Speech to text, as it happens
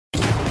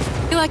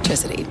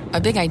Electricity,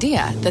 a big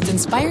idea that's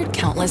inspired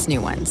countless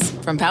new ones.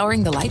 From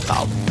powering the light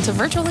bulb to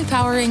virtually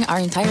powering our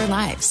entire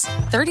lives.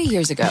 30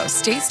 years ago,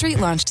 State Street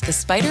launched the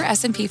Spider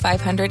S&P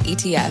 500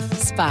 ETF,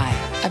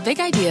 SPY. A big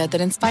idea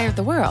that inspired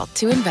the world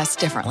to invest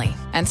differently.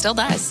 And still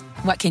does.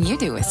 What can you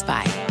do with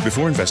SPY?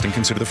 Before investing,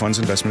 consider the fund's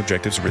investment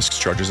objectives, risks,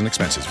 charges, and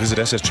expenses. Visit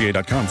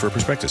ssga.com for a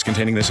prospectus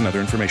containing this and other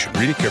information.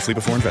 Read it carefully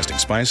before investing.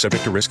 SPY is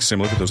subject to risks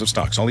similar to those of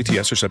stocks. All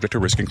ETFs are subject to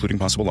risk, including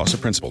possible loss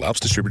of principal. Alps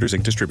Distributors,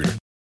 Inc. Distributor.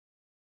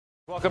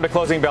 Welcome to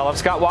Closing Bell. I'm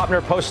Scott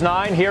Wapner, Post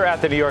 9 here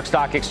at the New York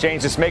Stock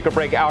Exchange. This make or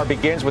break hour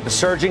begins with the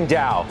surging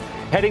Dow,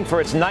 heading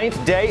for its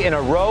 9th day in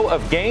a row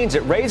of gains.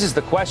 It raises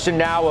the question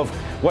now of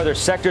whether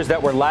sectors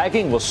that were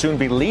lagging will soon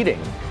be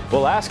leading.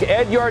 We'll ask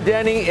Ed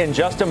Yardeni in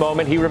just a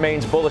moment. He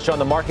remains bullish on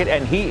the market,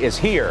 and he is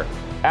here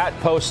at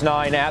Post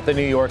 9 at the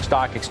New York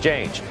Stock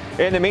Exchange.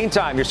 In the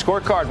meantime, your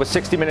scorecard with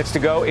 60 minutes to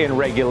go in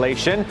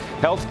regulation.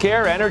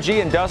 Healthcare, energy,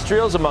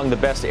 industrials among the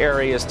best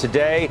areas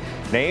today.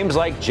 Names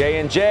like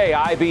J&J,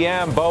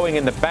 IBM, Boeing,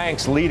 and the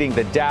banks leading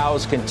the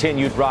Dow's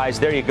continued rise.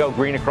 There you go,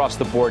 green across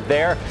the board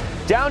there.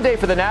 Down day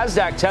for the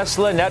NASDAQ,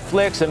 Tesla,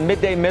 Netflix, a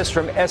midday miss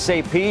from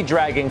SAP,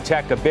 dragging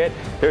tech a bit.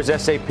 There's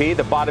SAP,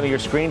 the bottom of your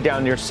screen,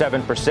 down near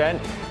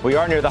 7%. We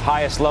are near the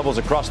highest levels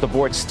across the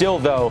board, still,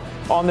 though,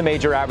 on the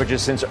major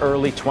averages since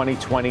early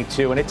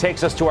 2022. And it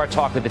takes us to our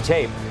talk of the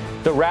tape,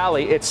 the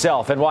rally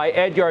itself, and why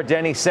Ed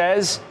Yardeni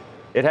says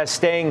it has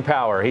staying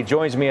power. He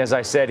joins me, as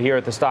I said, here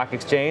at the Stock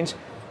Exchange.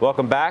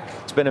 Welcome back.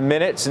 It's been a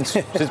minute since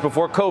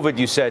before COVID,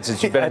 you said,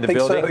 since you've been in the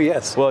building. I think so,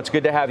 yes. Well, it's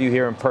good to have you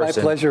here in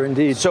person. My pleasure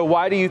indeed. So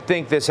why do you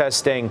think this has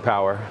staying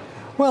power?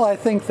 Well, I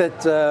think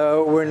that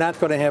we're not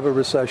going to have a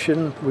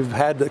recession. We've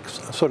had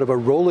sort of a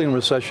rolling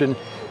recession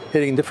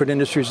hitting different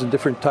industries at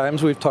different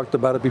times. We've talked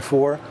about it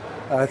before.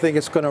 I think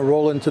it's going to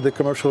roll into the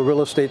commercial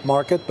real estate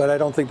market, but I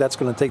don't think that's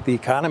going to take the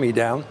economy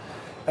down.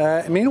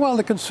 Meanwhile,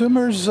 the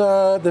consumers,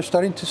 they're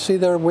starting to see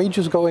their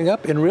wages going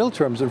up in real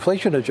terms,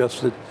 inflation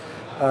adjusted.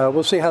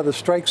 We'll see how the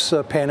strikes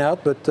pan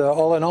out, but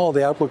all in all,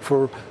 the outlook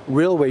for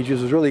real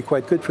wages is really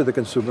quite good for the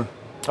consumer.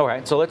 All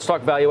right, so let's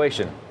talk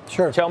valuation.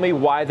 Sure. Tell me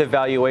why the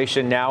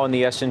valuation now in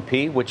the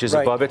S&P, which is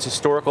above its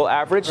historical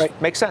average,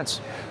 makes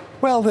sense.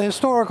 Well, the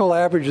historical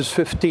average is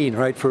 15,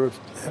 right, for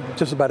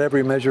just about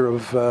every measure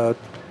of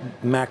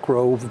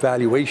macro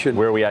valuation.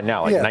 Where are we at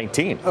now? Like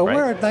 19, right?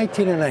 We're at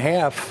 19 and a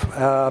half.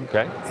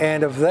 Okay.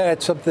 And of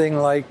that, something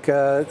like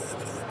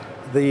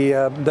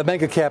the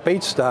mega cap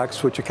 8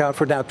 stocks, which account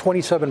for now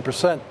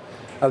 27%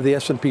 of the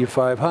S&P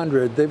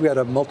 500, they've got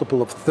a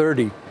multiple of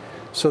 30.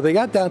 So they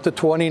got down to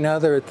 20, now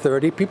they're at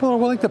 30. People are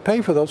willing to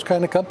pay for those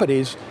kind of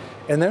companies,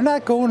 and they're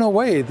not going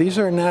away. These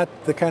are not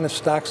the kind of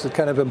stocks that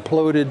kind of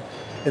imploded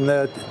in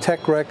the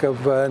tech wreck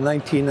of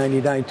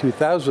 1999,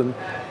 2000.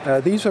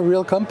 These are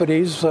real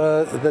companies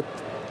that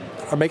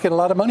are making a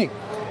lot of money.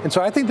 And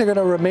so I think they're going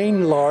to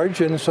remain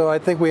large, and so I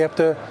think we have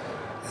to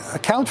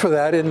account for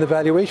that in the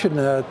valuation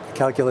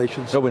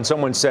calculations. So when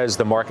someone says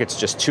the market's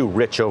just too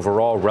rich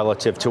overall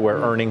relative to where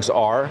earnings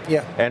are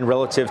and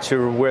relative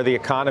to where the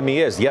economy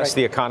is, yes,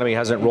 the economy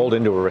hasn't rolled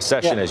into a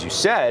recession, as you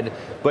said,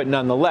 but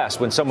nonetheless,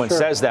 when someone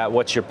says that,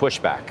 what's your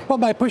pushback? Well,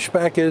 my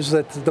pushback is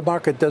that the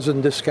market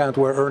doesn't discount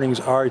where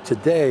earnings are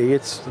today.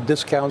 It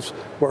discounts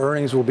where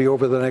earnings will be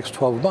over the next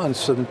 12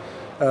 months. And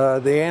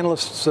the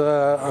analysts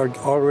are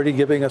already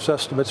giving us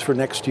estimates for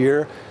next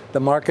year. The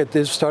market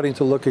is starting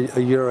to look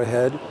a year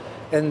ahead.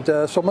 And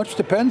so much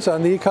depends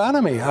on the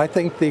economy. I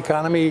think the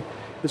economy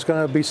is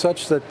going to be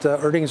such that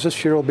earnings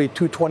this year will be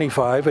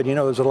 225, and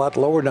there's a lot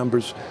lower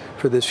numbers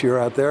for this year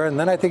out there. And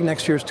then I think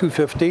next year is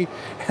 250,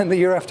 and the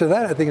year after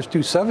that I think it's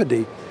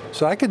 270.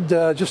 So I could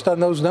just on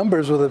those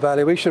numbers with a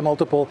valuation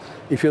multiple,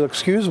 if you'll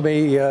excuse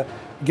me,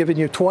 giving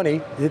you 20,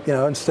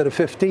 instead of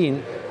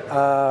 15,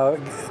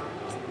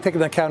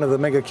 taking account of the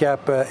mega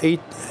cap 8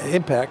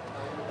 impact.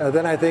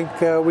 Then I think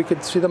we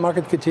could see the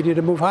market continue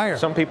to move higher.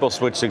 Some people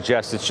would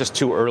suggest it's just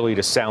too early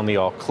to sound the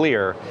all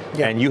clear,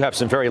 and you have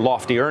some very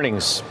lofty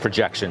earnings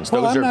projections.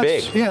 Those are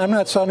big. Yeah, I'm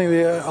not sounding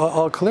the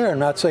all clear. I'm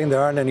not saying there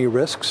aren't any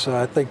risks.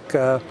 I think,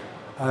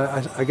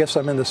 I guess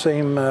I'm in the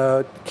same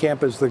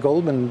camp as the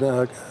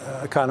Goldman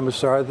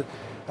economists are.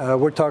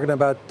 We're talking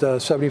about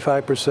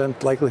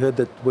 75% likelihood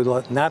that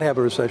we'll not have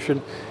a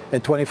recession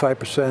and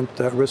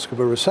 25% risk of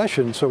a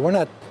recession. So we're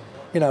not...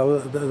 I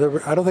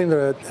don't think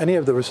there are any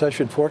of the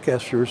recession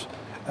forecasters,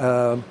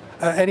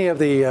 any of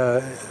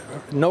the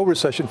no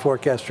recession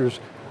forecasters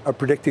are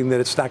predicting that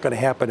it's not going to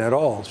happen at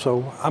all.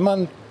 So I'm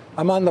on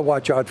the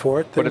watch out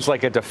for it. But it's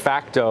like a de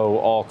facto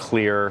all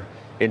clear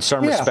in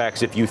some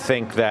respects if you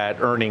think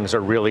that earnings are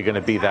really going to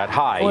be that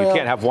high. Well, you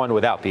can't have one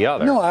without the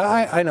other. No,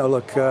 I know.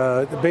 Look,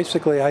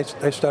 basically I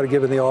started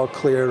giving the all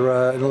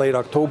clear in late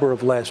October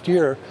of last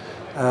year.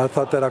 I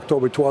thought that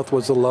October 12th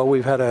was the low.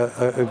 We've had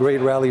a great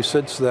rally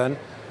since then.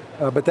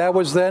 But that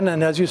was then,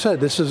 and as you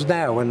said, this is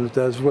now. And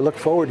as we look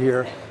forward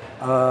here,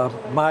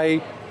 my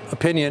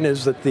opinion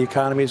is that the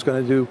economy is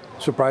going to do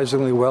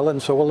surprisingly well,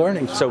 and so will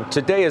earnings. So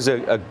today is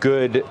a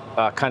good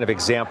kind of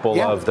example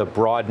of the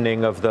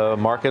broadening of the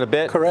market a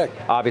bit. Correct.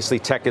 Obviously,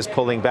 tech is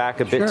pulling back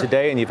a bit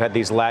today, and you've had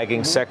these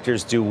lagging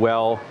sectors do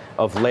well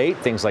of late.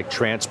 Things like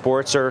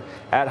transports are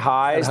at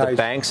highs. The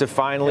banks have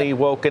finally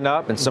woken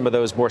up, and some of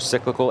those more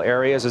cyclical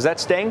areas. Is that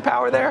staying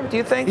power there, do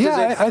you think?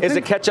 Yeah, is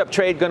the catch-up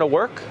trade going to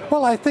work?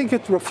 Well, I think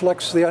it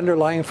reflects the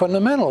underlying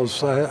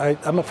fundamentals.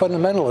 I'm a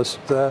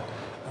fundamentalist.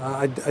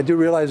 I do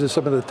realize that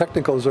some of the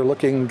technicals are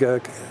looking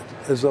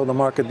as though the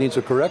market needs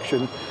a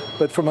correction.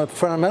 But from a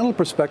fundamental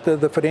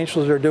perspective, the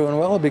financials are doing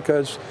well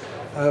because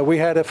we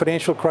had a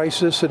financial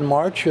crisis in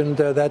March, and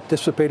that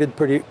dissipated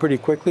pretty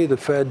quickly. The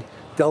Fed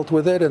dealt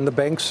with it, and the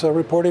banks are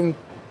reporting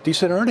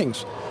decent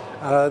earnings.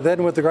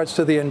 Then with regards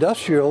to the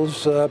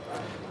industrials,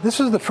 this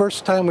is the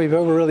first time we've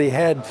ever really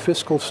had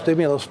fiscal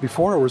stimulus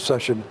before a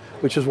recession,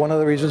 which is one of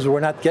the reasons we're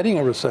not getting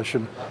a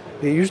recession.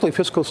 Usually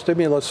fiscal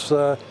stimulus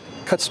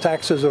cuts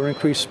taxes or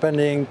increased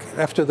spending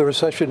after the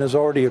recession has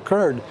already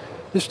occurred.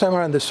 This time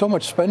around, there's so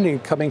much spending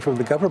coming from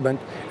the government,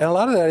 and a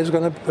lot of that is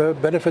going to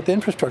benefit the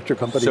infrastructure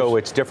companies. So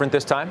it's different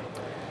this time?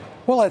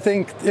 Well, I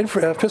think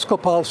fiscal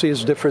policy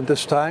is different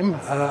this time.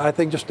 I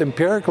think just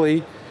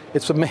empirically,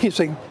 it's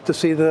amazing to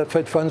see the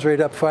Fed funds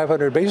rate up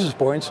 500 basis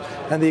points,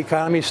 and the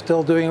economy is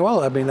still doing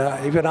well. I mean,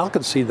 even I'll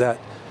concede that.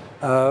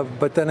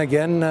 But then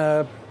again,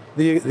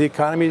 the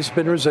economy's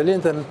been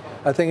resilient, and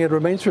I think it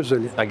remains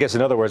resilient. I guess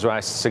in other words, when I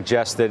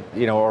suggest that,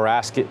 or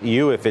ask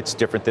you if it's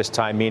different this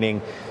time,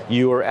 meaning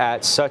you are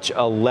at such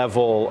a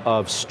level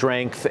of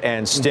strength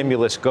and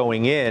stimulus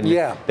going in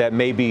that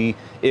maybe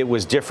it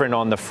was different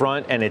on the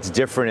front and it's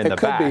different in the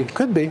back. It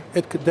could be.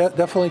 It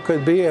definitely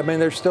could be. I mean,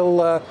 there's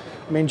still,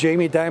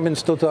 Jamie Dimon's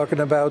still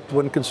talking about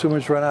when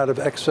consumers run out of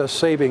excess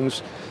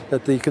savings,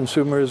 that the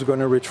consumer is going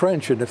to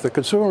retrench. And if the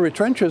consumer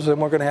retrenches, then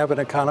we're going to have an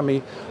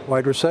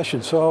economy-wide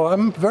recession. So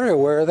I'm very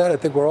aware of that. I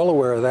think we're all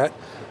aware of that.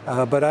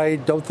 But I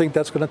don't think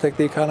that's going to take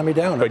the economy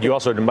down. But you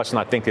also must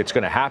not think it's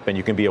going to happen.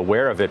 You can be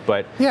aware of it.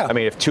 But, I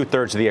mean, if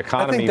 2/3 of the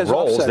economy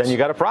rolls, then you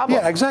got a problem.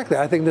 Yeah, exactly.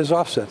 I think there's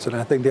offsets. And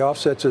I think the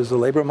offsets is the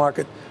labor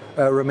market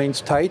remains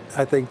tight.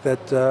 I think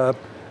that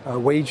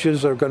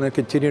wages are going to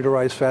continue to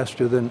rise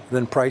faster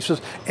than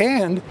prices.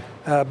 And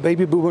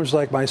baby boomers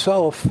like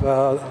myself,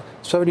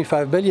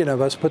 75 million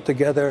of us put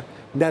together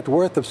net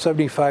worth of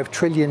 $75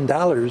 trillion.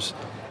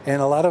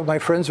 And a lot of my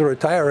friends are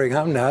retiring.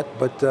 I'm not.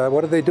 But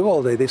what do they do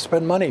all day? They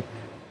spend money.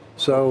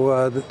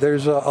 So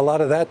there's a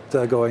lot of that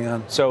going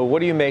on. So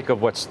what do you make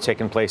of what's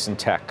taken place in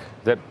tech?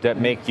 That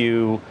make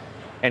you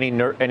any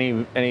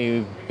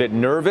bit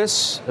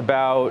nervous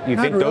about? You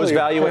think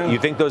you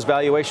think those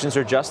valuations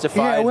are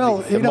justified? Yeah, well,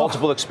 the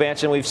multiple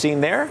expansion we've seen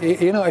there.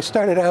 I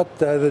started out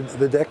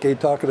the decade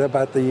talking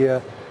about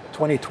the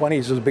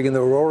 2020s as being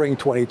the roaring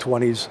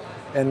 2020s.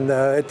 And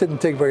it didn't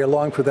take very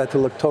long for that to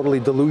look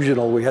totally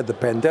delusional. We had the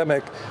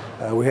pandemic,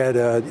 we had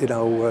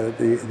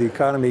the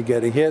economy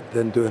getting hit,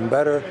 then doing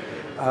better.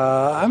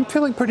 I'm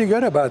feeling pretty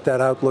good about that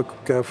outlook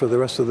for the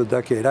rest of the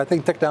decade. I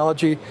think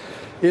technology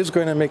is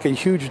going to make a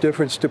huge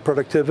difference to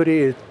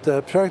productivity.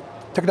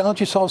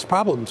 Technology solves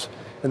problems,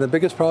 and the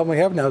biggest problem we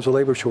have now is a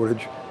labor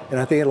shortage.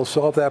 And I think it'll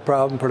solve that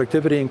problem.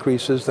 Productivity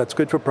increases. That's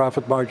good for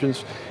profit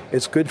margins.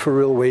 It's good for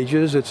real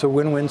wages. It's a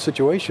win-win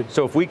situation.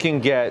 So if we can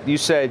get, you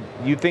said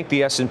you think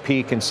the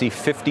S&P can see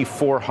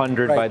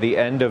 5,400 by the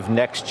end of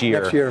next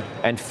year.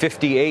 And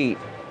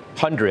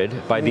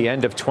 5,800 by the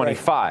end of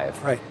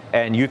 25. Right.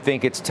 And you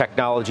think it's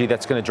technology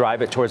that's going to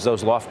drive it towards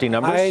those lofty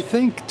numbers? I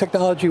think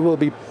technology will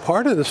be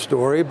part of the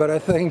story, but I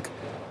think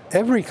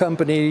every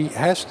company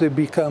has to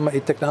become a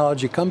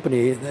technology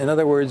company. In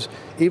other words,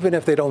 even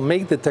if they don't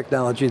make the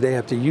technology, they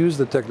have to use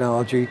the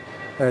technology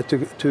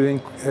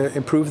to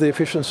improve the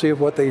efficiency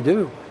of what they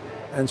do.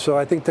 And so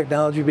I think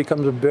technology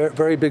becomes a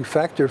very big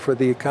factor for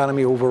the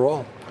economy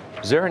overall.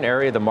 Is there an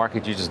area of the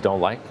market you just don't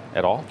like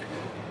at all?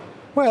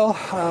 Well,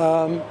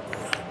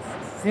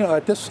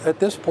 at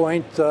this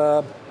point,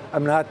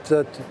 I'm not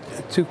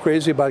too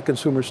crazy about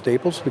consumer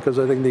staples because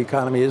I think the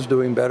economy is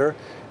doing better,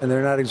 and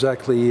they're not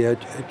exactly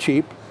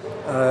cheap.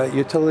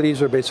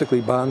 Utilities are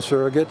basically bond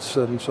surrogates,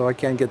 and so I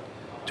can't get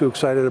too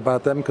excited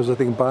about them because I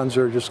think bonds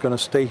are just going to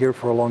stay here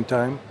for a long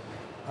time.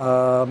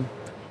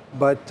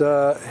 But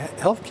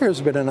healthcare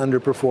has been an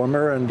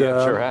underperformer, and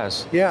it sure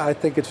has. Yeah, I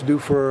think it's due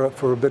for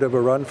a bit of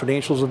a run.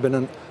 Financials have been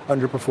an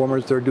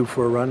underperformers; they're due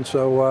for a run.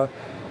 So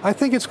I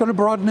think it's going to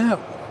broaden out.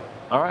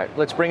 All right,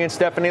 let's bring in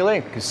Stephanie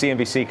Link,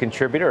 CNBC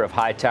contributor of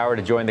Hightower,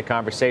 to join the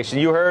conversation.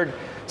 You heard,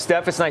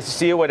 Steph, it's nice to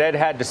see you, what Ed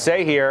had to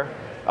say here,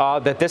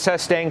 that this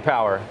has staying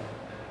power.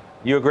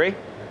 You agree?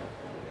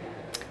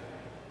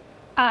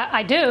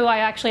 I do. I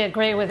actually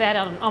agree with Ed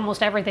on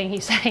almost everything he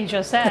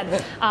just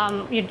said.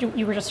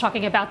 You were just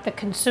talking about the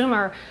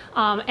consumer,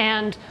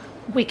 and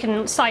we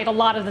can cite a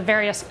lot of the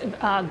various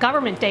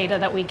government data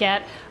that we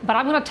get, but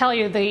I'm going to tell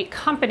you the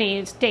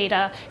company's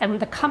data and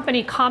the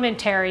company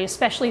commentary,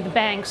 especially the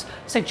banks,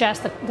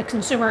 suggest that the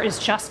consumer is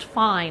just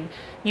fine.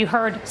 You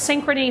heard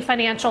Synchrony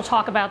Financial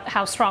talk about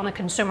how strong the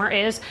consumer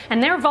is,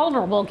 and they're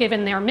vulnerable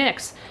given their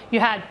mix. You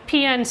had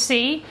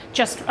PNC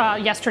just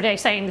yesterday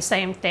saying the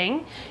same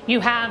thing. You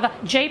have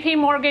JP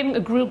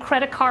Morgan grew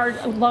credit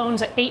card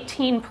loans at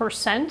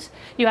 18%.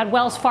 You had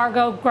Wells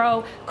Fargo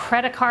grow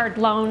credit card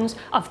loans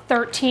of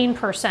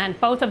 13%.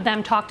 Both of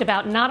them talked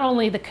about not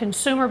only the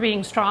consumer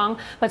being strong,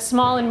 but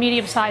small and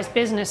medium-sized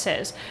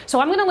businesses.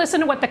 So I'm going to listen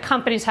to what the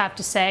companies have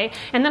to say,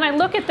 and then I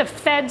look at the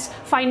Fed's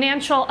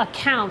financial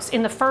accounts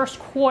in the first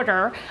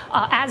quarter,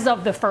 as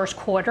of the first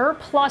quarter,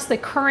 plus the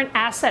current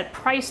asset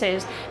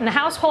prices, and the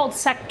household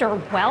sector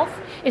wealth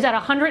is at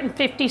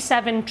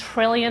 $157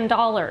 trillion.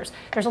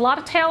 There's a lot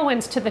of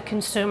tailwinds to the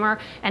consumer,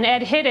 and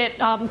Ed hit it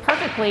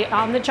perfectly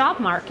on the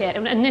job market.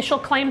 And initial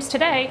claims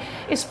today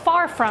is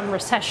far from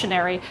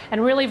recessionary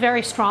and really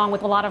very strong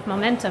with a lot of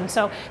momentum.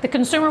 So the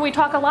consumer we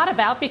talk a lot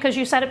about, because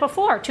you said it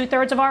before,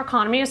 2/3 of our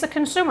economy is the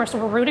consumer, so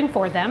we're rooting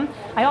for them.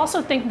 I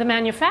also think the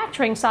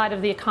manufacturing side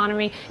of the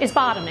economy is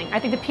bottoming. I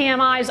think the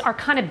PMIs are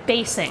kind of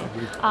basing,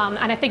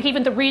 and I think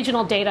even the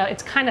regional data,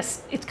 it's kind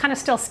of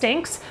still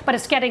stinks, but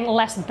it's getting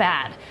less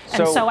bad.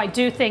 And so I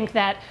do think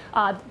that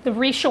the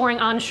reshoring,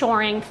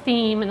 onshoring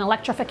theme and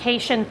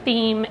electrification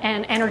theme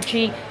and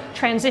energy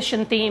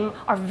transition theme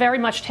are very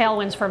much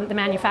tailwinds for the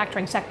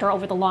manufacturing sector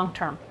over the long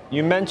term.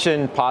 You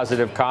mentioned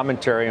positive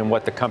commentary and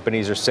what the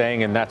companies are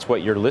saying, and that's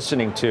what you're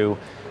listening to.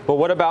 But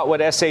what about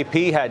what SAP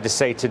had to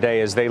say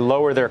today as they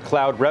lower their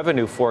cloud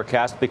revenue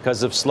forecast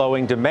because of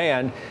slowing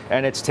demand,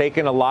 and it's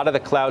taken a lot of the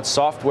cloud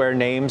software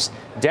names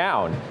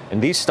down?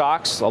 And these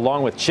stocks,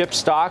 along with chip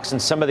stocks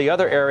and some of the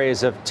other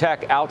areas of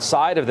tech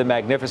outside of the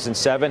Magnificent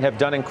Seven, have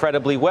done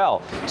incredibly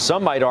well.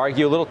 Some might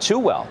argue a little too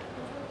well.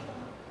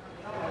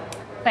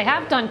 They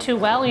have done too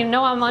well. You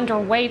know, I'm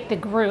underweight the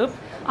group.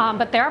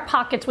 But there are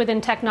pockets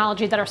within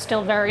technology that are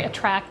still very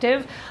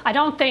attractive. I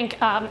don't think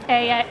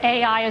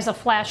AI is a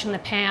flash in the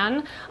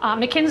pan.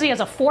 McKinsey has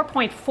a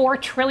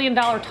 $4.4 trillion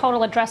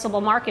total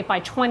addressable market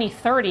by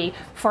 2030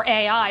 for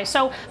AI.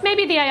 So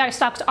maybe the AI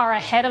stocks are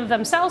ahead of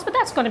themselves, but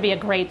that's going to be a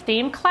great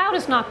theme. Cloud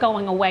is not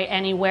going away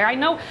anywhere. I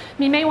know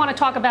you may want to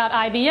talk about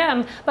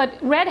IBM, but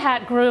Red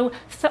Hat grew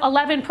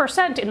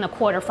 11% in the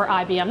quarter for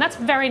IBM. That's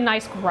very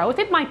nice growth.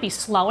 It might be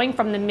slowing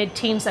from the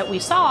mid-teens that we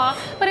saw,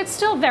 but it's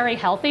still very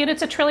healthy, and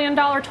it's $1 trillion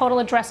total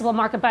addressable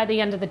market by the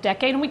end of the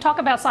decade. And we talk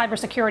about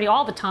cybersecurity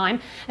all the time,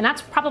 and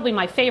that's probably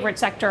my favorite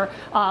sector,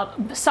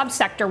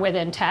 subsector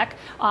within tech.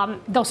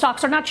 Those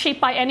stocks are not cheap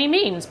by any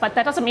means, but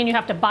that doesn't mean you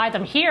have to buy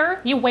them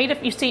here. You wait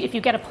if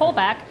you get a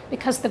pullback,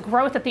 because the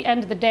growth at the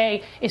end of the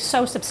day is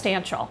so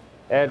substantial.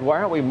 Ed, why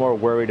aren't we more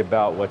worried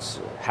about what's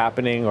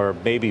happening, or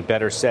maybe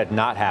better said,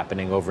 not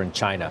happening over in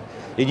China?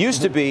 It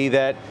used to be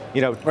that,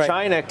 right,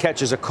 China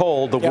catches a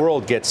cold, the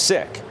world gets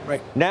sick.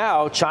 Right.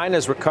 Now,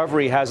 China's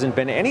recovery hasn't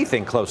been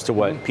anything close to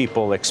what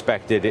people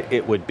expected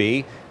it would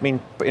be. I mean,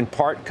 in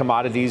part,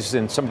 commodities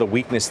and some of the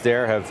weakness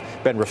there have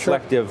been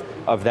reflective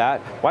of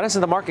that. Why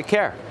doesn't the market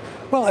care?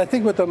 Well, I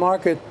think what the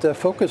market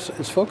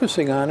is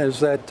focusing on is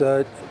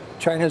that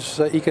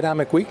China's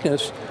economic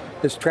weakness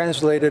is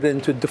translated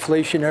into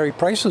deflationary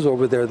prices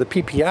over there. The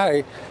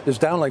PPI is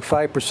down like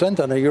 5%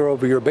 on a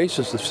year-over-year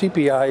basis. The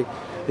CPI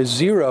is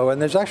 0,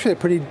 and there's actually a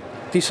pretty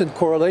decent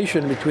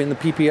correlation between the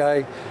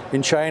PPI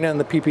in China and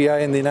the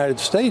PPI in the United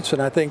States,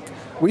 and I think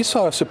we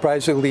saw a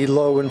surprisingly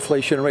low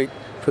inflation rate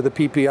for the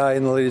PPI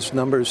in the latest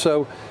numbers.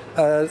 So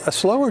a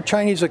slower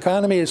Chinese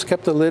economy has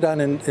kept a lid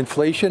on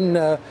inflation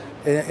on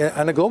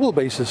a global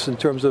basis in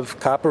terms of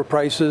copper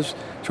prices,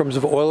 in terms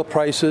of oil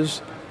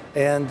prices.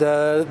 And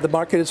the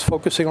market is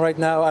focusing right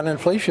now on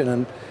inflation,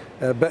 and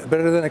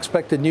better than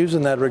expected news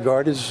in that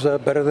regard is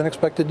better than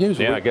expected news.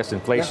 Yeah, I guess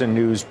inflation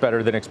news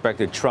better than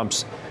expected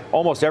trumps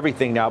almost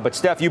everything now. But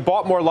Steph, you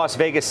bought more Las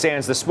Vegas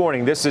Sands this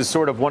morning. This is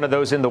sort of one of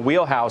those in the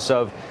wheelhouse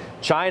of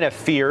China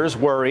fears,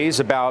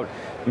 worries about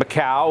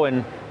Macau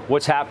and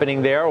what's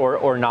happening there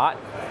or not.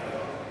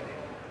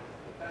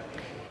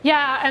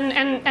 Yeah,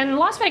 and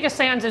Las Vegas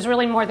Sands is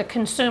really more the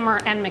consumer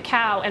and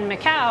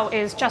Macau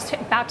is just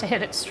about to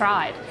hit its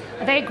stride.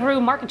 They grew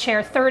market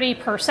share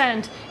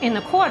 30% in the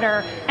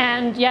quarter,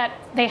 and yet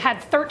they had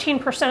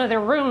 13% of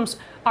their rooms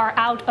are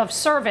out of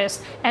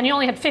service, and you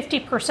only had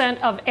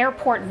 50% of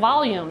airport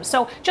volume.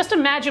 So just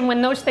imagine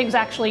when those things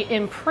actually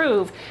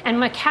improve. And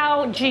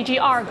Macau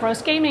GGR,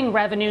 gross gaming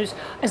revenues,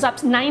 is up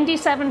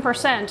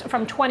 97%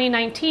 from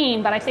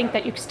 2019, but I think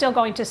that you're still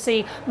going to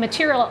see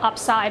material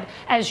upside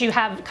as you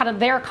have kind of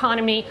their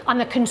economy on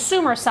the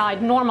consumer side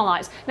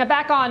normalize. Now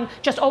back on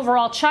just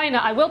overall China,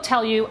 I will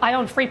tell you, I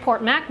own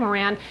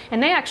Freeport-McMoRan,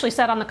 And they actually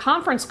said on the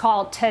conference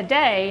call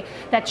today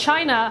that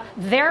China,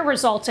 their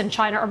results in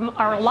China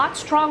are a lot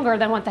stronger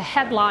than what the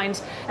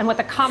headlines and what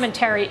the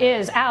commentary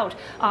is out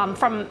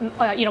from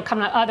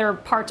coming to other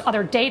parts,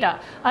 other data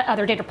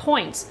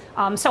points.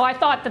 So I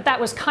thought that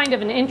was kind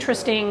of an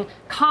interesting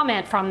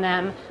comment from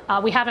them.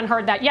 We haven't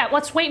heard that yet.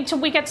 Let's wait until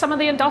we get some of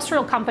the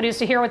industrial companies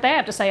to hear what they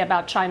have to say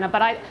about China.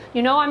 But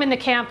I'm in the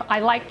camp. I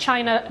like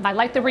China. I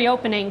like the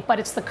reopening, but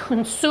it's the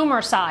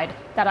consumer side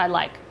that I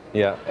like.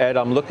 Yeah, Ed,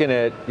 I'm looking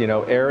at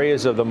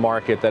areas of the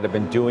market that have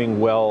been doing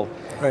well,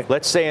 right,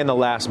 let's say in the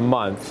last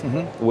month,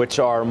 which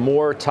are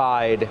more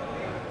tied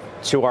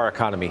to our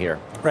economy here.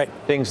 Right.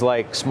 Things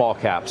like small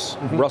caps.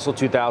 Russell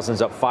 2000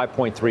 is up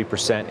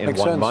 5.3% in Makes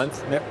one sense.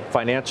 month. Yep.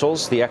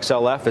 Financials, the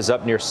XLF is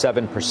up near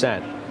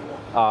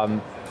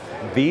 7%.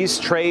 These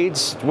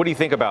trades, what do you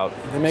think about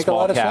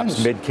small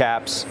caps, mid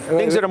caps,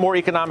 things that are more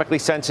economically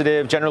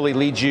sensitive, generally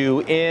lead you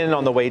in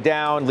on the way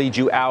down, lead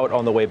you out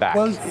on the way back?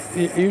 Well,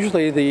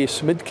 usually the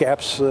mid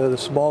caps, the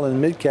small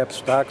and mid cap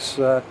stocks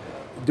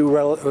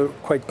do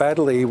quite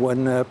badly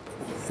when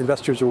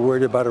investors are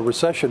worried about a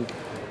recession.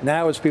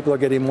 Now, as people are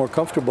getting more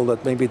comfortable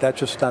that maybe that's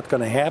just not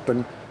going to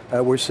happen,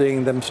 we're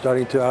seeing them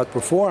starting to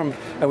outperform.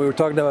 And we were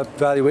talking about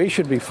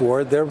valuation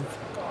before. They're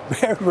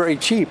very, very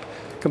cheap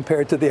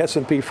compared to the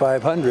S&P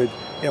 500.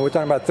 We're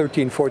talking about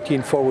 13,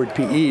 14 forward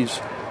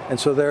PEs. And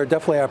so there are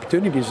definitely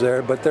opportunities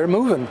there, but they're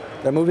moving.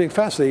 They're moving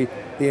fast. The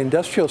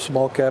industrial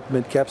small cap,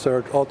 mid caps are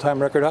at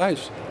all-time record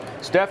highs.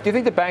 Steph, do you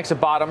think the banks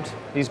have bottomed,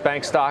 these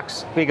bank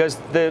stocks? Because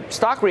the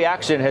stock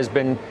reaction has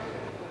been,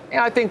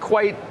 I think,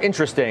 quite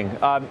interesting.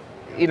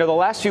 The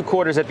last few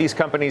quarters that these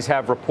companies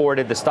have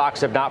reported, the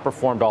stocks have not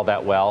performed all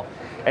that well.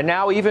 And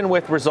now, even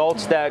with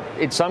results that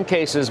in some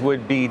cases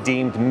would be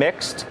deemed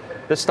mixed,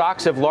 the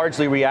stocks have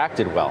largely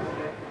reacted well.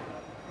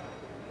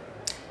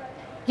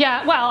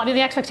 Yeah, well,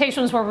 the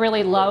expectations were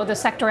really low. The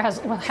sector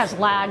has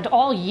lagged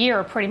all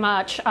year pretty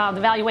much. The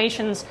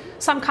valuations,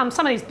 some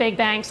of these big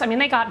banks,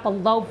 they got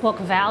below book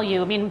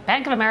value.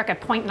 Bank of America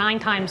 0.9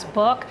 times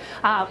book.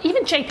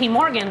 Even JP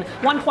Morgan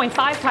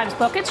 1.5 times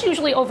book. It's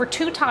usually over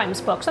 2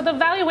 times book. So the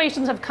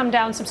valuations have come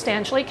down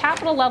substantially.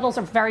 Capital levels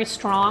are very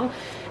strong.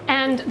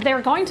 And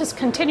they're going to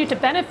continue to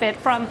benefit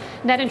from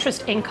net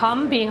interest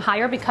income being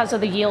higher because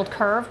of the yield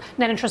curve.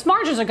 Net interest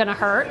margins are going to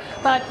hurt,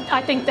 but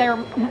I think they're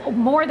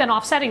more than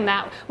offsetting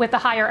that with the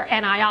higher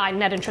NII,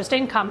 net interest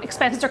income.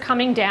 Expenses are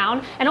coming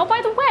down. And oh,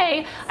 by the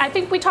way, I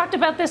think we talked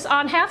about this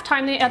on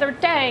halftime the other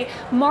day.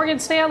 Morgan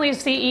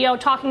Stanley's CEO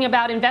talking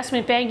about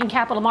investment banking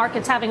capital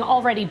markets having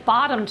already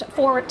bottomed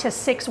 4 to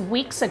 6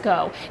 weeks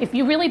ago. If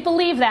you really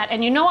believe that,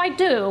 and I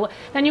do,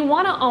 then you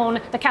want to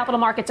own the capital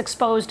markets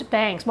exposed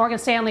banks. Morgan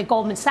Stanley,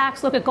 Goldman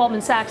Sachs. Look at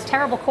Goldman Sachs,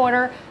 terrible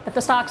quarter that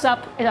the stock's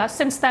up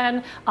since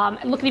then.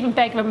 Look at even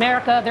Bank of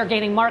America, they're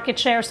gaining market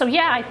share. So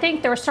yeah, I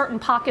think there are certain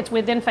pockets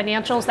within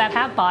financials that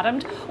have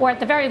bottomed, or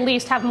at the very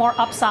least have more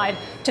upside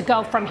to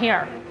go from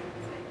here.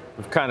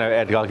 We've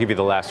Ed, I'll give you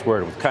the last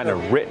word. We've kind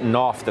of written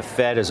off the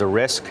Fed as a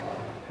risk.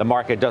 The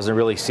market doesn't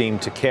really seem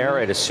to care.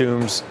 It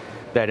assumes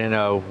that in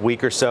a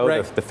week or so,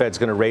 right, the Fed's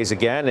going to raise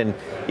again. And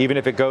even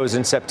if it goes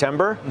in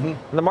September,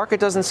 the market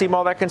doesn't seem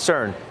all that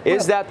concerned.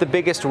 Is that the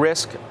biggest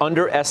risk,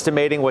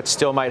 underestimating what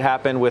still might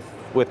happen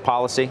with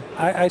policy?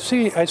 I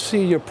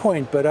see your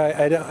point, but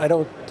I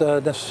don't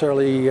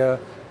necessarily,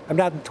 I'm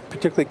not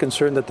particularly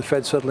concerned that the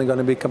Fed's suddenly going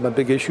to become a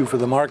big issue for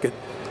the market.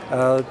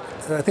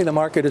 I think the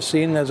market has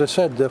seen, as I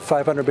said, the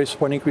 500 basis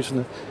point increase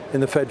in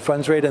the Fed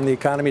funds rate, and the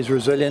economy is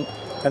resilient.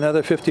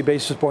 Another 50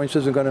 basis points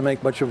isn't going to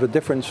make much of a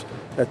difference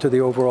to the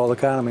overall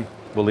economy.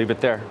 We'll leave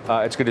it there.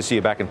 It's good to see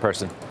you back in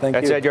person. Thank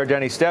you. That's Ed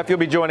Yardeni. Steph, you'll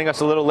be joining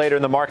us a little later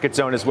in the market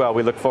zone as well.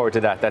 We look forward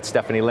to that. That's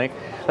Stephanie Link.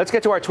 Let's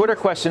get to our Twitter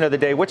question of the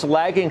day. Which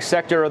lagging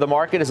sector of the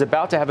market is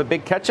about to have a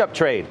big catch-up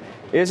trade?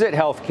 Is it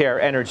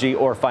healthcare, energy,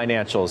 or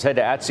financials? Head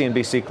to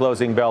 @CNBC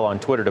Closing Bell on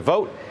Twitter to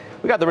vote.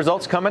 We got the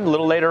results coming a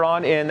little later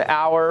on in the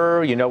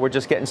hour. We're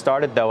just getting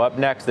started, though. Up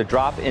next, the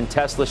drop in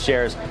Tesla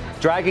shares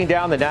dragging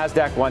down the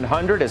NASDAQ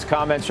 100 as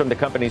comments from the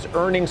company's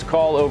earnings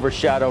call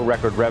overshadow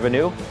record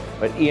revenue.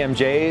 But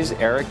EMJ's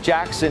Eric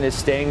Jackson is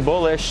staying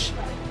bullish.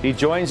 He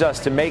joins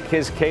us to make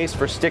his case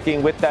for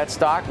sticking with that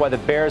stock while the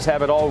bears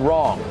have it all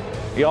wrong.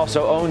 He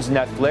also owns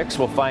Netflix.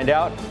 We'll find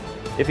out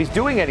if he's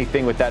doing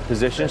anything with that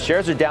position.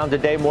 Shares are down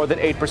today more than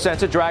 8%.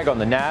 It's a drag on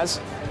the Nas.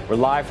 We're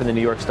live from the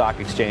New York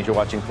Stock Exchange. You're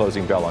watching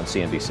Closing Bell on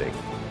CNBC.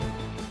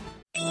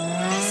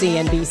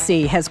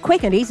 CNBC has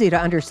quick and easy to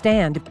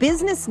understand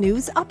business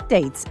news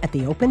updates at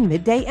the open,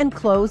 midday, and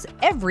close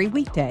every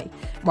weekday.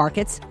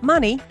 Markets,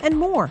 money, and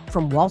more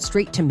from Wall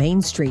Street to Main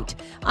Street.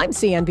 I'm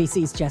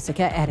CNBC's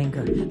Jessica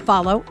Ettinger.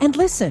 Follow and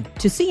listen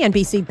to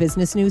CNBC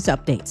Business News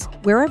Updates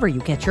wherever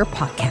you get your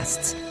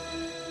podcasts.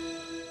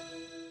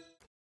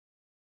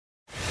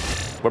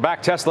 We're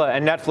back. Tesla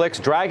and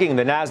Netflix dragging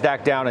the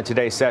NASDAQ down in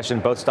today's session.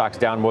 Both stocks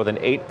down more than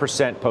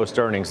 8%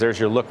 post-earnings. There's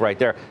your look right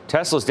there.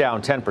 Tesla's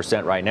down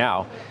 10% right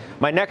now.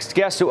 My next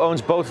guest, who owns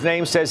both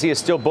names, says he is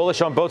still bullish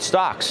on both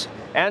stocks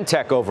and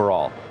tech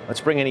overall. Let's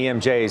bring in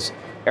EMJ's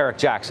Eric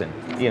Jackson,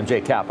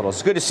 EMJ Capital.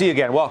 It's good to see you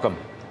again. Welcome.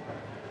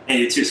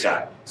 You too,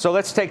 Scott. So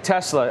let's take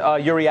Tesla.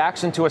 Your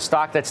reaction to a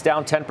stock that's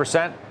down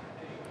 10%?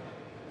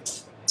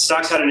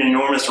 Stock's had an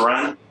enormous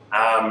run.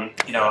 My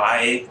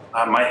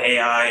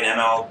AI and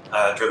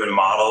ML driven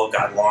model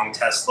got long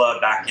Tesla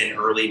back in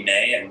early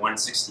May at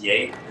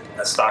 168.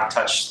 The stock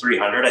touched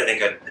 300, I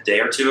think, a day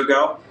or two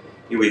ago.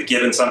 We've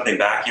given something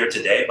back here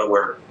today, but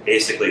we're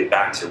basically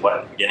back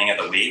to beginning of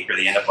the week or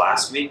the end of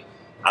last week.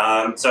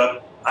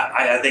 So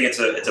I think it's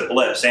a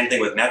blip. Same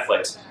thing with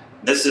Netflix.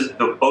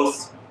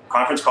 Both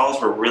conference calls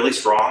were really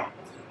strong.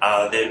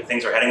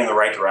 Things are heading in the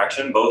right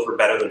direction. Both were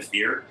better than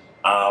feared.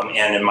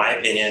 And in my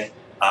opinion,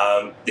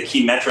 the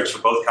key metrics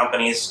for both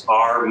companies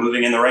are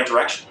moving in the right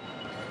direction.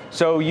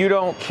 So you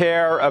don't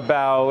care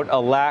about a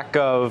lack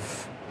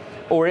of,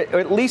 or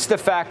at least the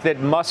fact that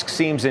Musk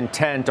seems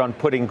intent on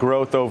putting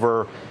growth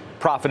over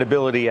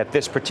profitability at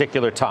this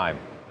particular time.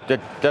 That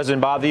doesn't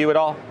bother you at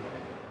all?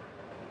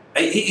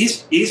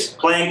 He's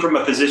playing from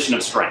a position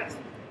of strength.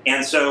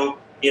 And so,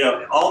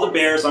 all the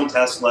bears on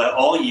Tesla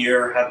all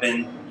year have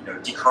been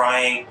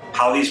decrying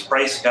how these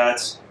price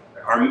cuts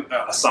are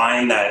a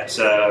sign that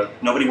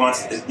nobody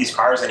wants these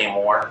cars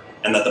anymore,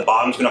 and that the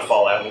bottom's going to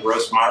fall out and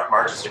gross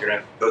margins are going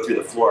to go through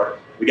the floor.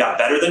 We got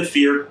better than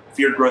feared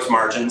gross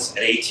margins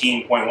at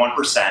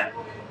 18.1%.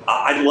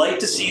 I'd like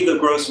to see the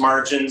gross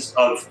margins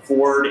of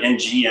Ford and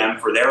GM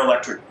for their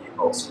electric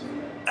vehicles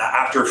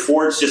after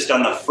Ford's just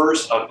done the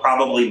first of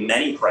probably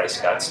many price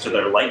cuts to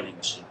their Lightning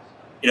machine.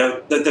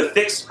 The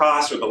fixed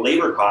costs or the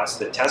labor costs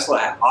that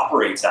Tesla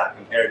operates at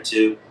compared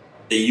to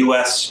the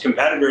U.S.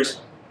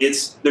 competitors,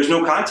 there's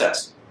no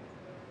contest.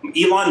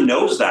 Elon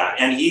knows that,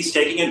 and he's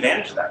taking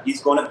advantage of that.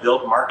 He's going to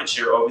build market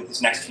share over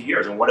these next few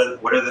years. And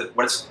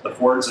what's the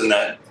Fords and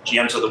the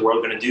GMs of the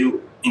world going to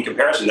do in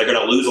comparison? They're going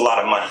to lose a lot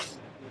of money.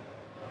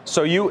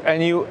 So you,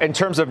 in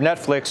terms of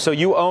Netflix, so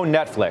you own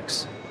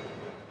Netflix?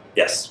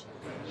 Yes.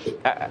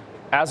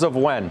 As of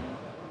when?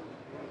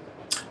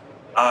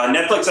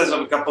 Netflix as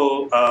of a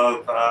couple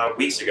of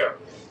weeks ago.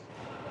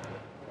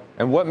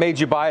 And what made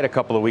you buy it a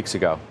couple of weeks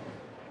ago?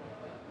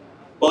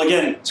 Well,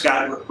 again,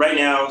 Scott, right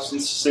now,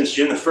 since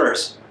June the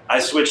 1st, I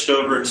switched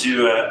over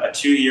to a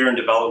 2-year in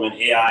development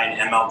AI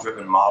and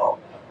ML-driven model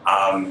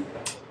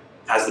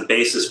as the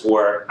basis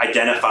for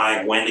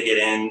identifying when to get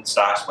in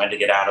stocks, when to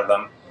get out of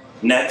them.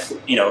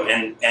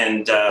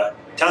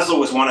 Tesla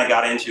was one I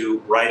got into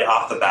right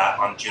off the bat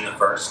on June the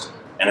 1st,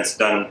 and it's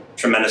done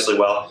tremendously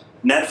well.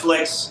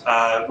 Netflix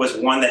was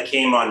one that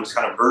came on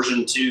kind of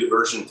version 2,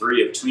 version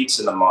 3 of tweaks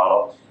in the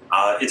model.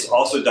 It's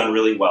also done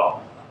really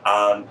well.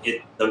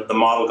 The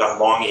model got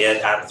long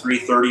at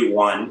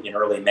 331 in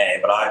early May,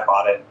 but I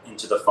bought it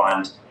into the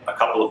fund a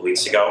couple of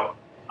weeks ago.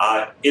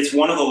 It's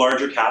one of the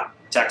larger cap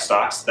tech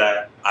stocks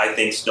that I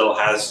think still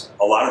has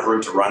a lot of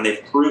room to run.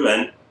 They've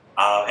proven,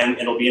 and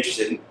it'll be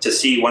interesting to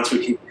see once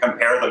we can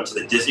compare them to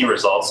the Disney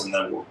results and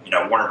the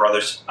Warner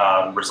Brothers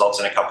results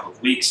in a couple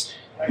of weeks.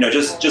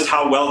 Just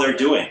how well they're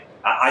doing.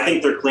 I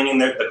think they're cleaning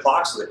the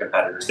clocks of the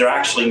competitors. They're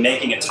actually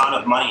making a ton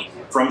of money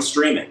from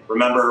streaming.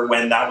 Remember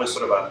when that was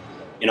sort of a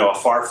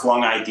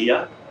far-flung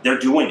idea? They're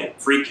doing it.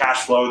 Free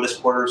cash flow this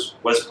quarter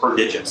was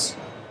prodigious.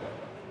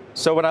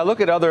 So when I look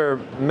at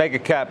other mega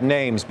cap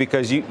names,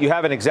 because you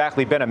haven't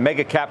exactly been a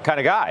mega cap kind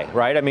of guy,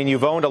 right? I mean,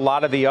 you've owned a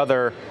lot of the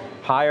other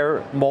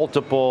higher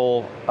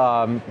multiple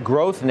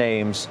growth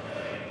names.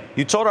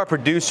 You told our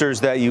producers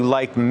that you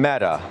like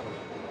Meta,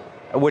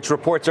 which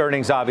reports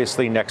earnings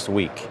obviously next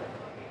week.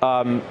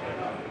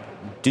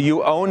 Do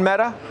you own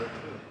Meta?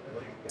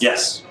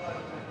 Yes.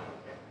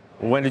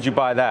 When did you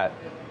buy that?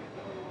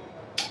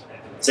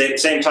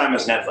 Same time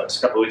as Netflix,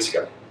 a couple of weeks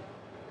ago.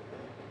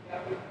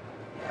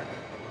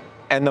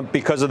 And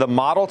because of the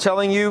model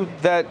telling you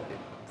that,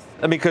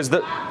 because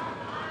the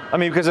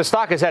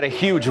stock has had a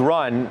huge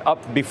run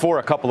up before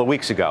a couple of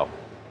weeks ago.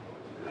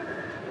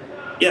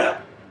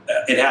 Yeah,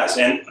 it has.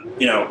 And,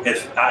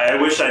 if I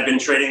wish I'd been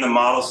trading the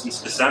model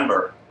since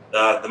December.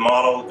 The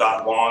model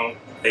got long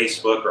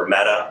Facebook or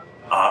Meta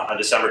on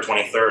December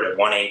 23rd at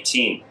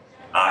 118,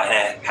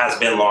 and it has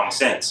been long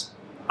since.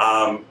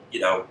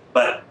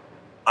 But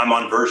I'm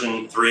on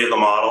version 3 of the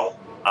model.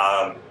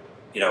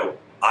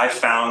 I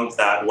found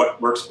that what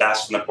works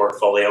best in the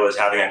portfolio is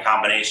having a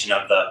combination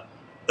of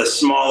the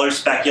smaller,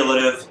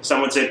 speculative,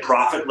 some would say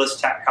profitless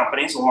tech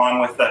companies,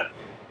 along with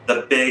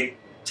the big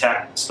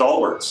tech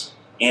stalwarts.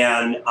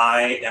 And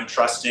I am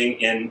trusting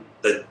in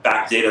the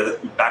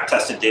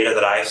back-tested data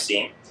that I've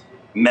seen.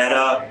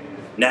 Meta,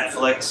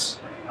 Netflix,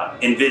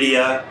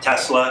 NVIDIA,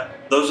 Tesla,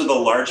 those are the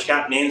large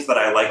cap names that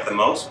I like the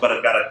most, but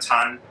I've got a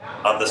ton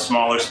of the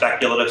smaller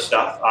speculative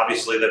stuff.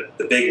 Obviously, the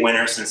big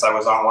winner since I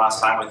was on last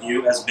time with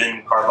you has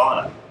been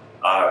Carvana.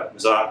 I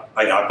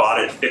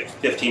bought it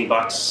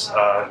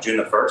 $15 June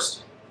the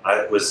 1st.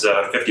 It was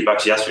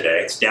 $50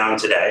 yesterday. It's down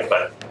today,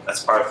 but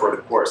that's par for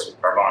the course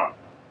with Carvana.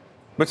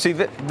 But see,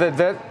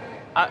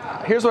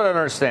 here's what I don't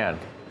understand.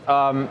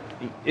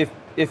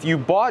 If you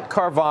bought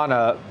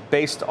Carvana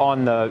based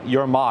on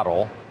your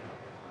model,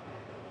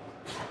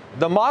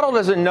 the model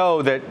doesn't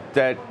know that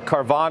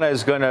Carvana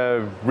is going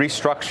to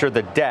restructure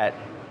the debt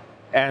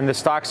and the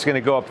stock's going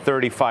to go up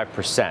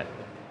 35%.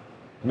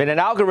 I mean, an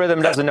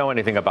algorithm doesn't know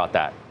anything about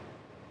that.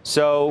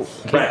 So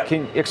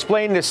can you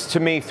explain this to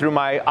me through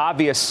my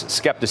obvious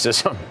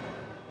skepticism?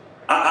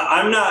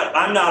 I'm not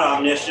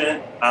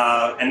omniscient,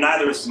 and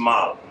neither is the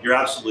model. You're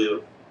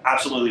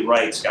absolutely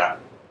right, Scott.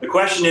 The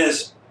question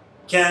is,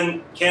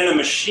 can a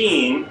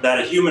machine that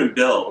a human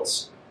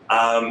builds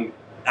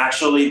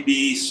actually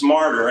be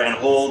smarter and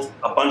hold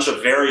a bunch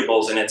of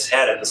variables in its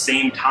head at the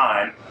same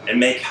time and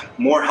make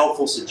more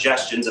helpful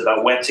suggestions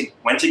about when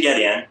to get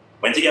in,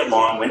 when to get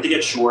long, when to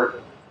get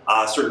short,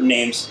 certain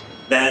names,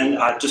 than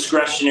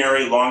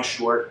discretionary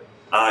long-short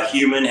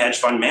human hedge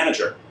fund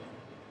manager?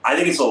 I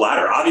think it's the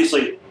latter.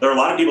 Obviously, there are a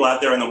lot of people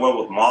out there in the world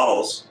with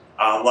models,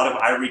 a lot of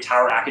ivory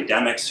tower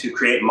academics who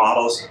create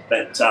models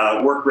that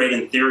work great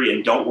in theory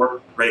and don't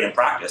work great in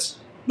practice.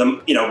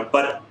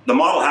 But the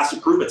model has to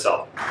prove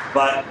itself.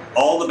 But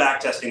all the back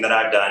testing that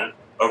I've done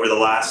over the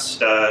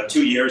last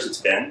 2 years,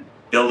 it's been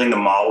building the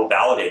model,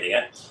 validating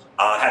it,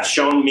 have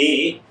shown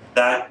me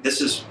that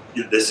this is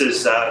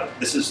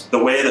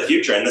the way of the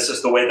future, and this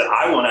is the way that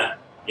I want to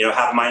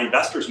have my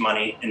investors'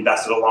 money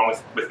invested along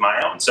with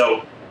my own.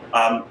 So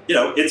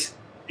it's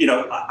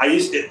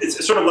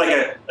sort of like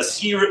a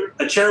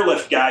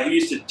chairlift guy who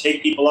used to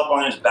take people up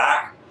on his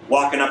back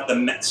walking up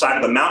the side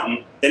of the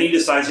mountain. Then he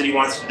decides that he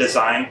wants to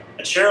design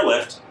a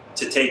chairlift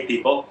to take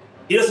people.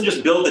 He doesn't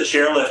just build the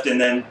chairlift and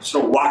then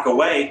sort of walk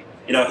away.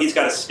 He's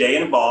got to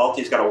stay involved.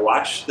 He's got to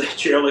watch the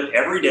chairlift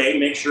every day,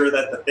 make sure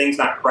that the thing's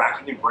not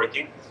cracking and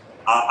breaking.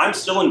 I'm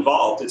still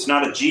involved. It's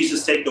not a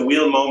Jesus take the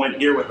wheel moment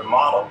here with the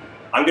model.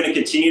 I'm going to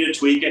continue to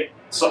tweak it.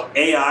 So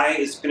AI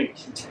is going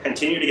to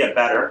continue to get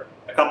better.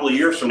 A couple of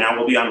years from now,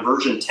 we'll be on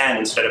version 10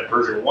 instead of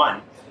version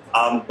 1.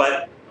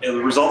 But the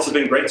results have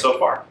been great so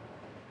far.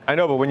 I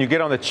know, but when you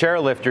get on the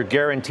chairlift, you're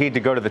guaranteed to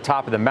go to the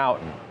top of the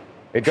mountain.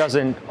 It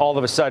doesn't all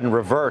of a sudden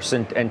reverse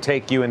and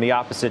take you in the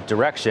opposite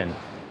direction.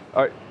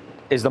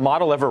 Is the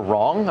model ever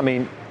wrong? I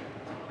mean,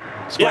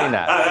 explain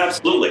that.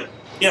 Absolutely.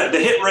 Yeah, the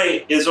hit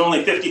rate is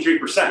only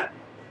 53%.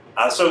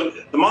 So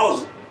the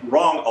model's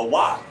wrong a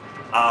lot.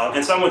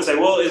 And some would say,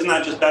 well, isn't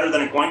that just better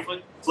than a coin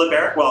flip,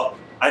 Eric? Well,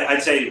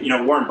 I'd say,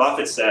 Warren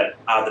Buffett said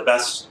the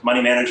best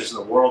money managers in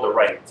the world are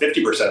right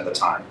 50% of the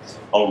time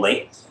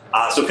only.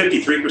 So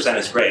 53%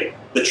 is great.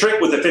 The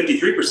trick with the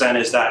 53%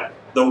 is that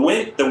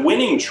the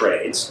winning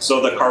trades,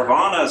 so the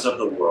Carvanas of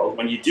the world,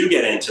 when you do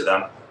get into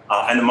them,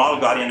 and the model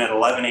got in at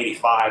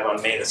 $11.85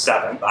 on May the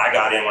 7th. I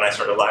got in when I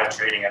started live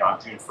trading it on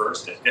June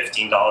 1st at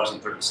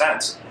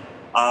 $15.30.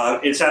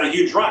 It's had a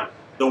huge run.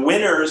 The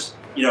winners,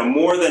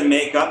 more than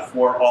make up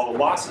for all the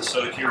losses.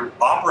 So if you're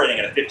operating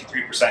at a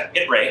 53%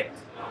 hit rate,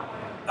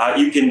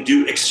 you can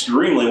do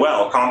extremely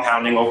well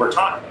compounding over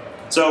time.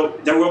 So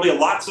there will be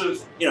lots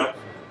of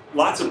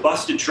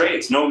busted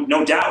trades,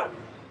 no doubt.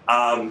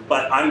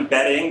 But I'm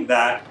betting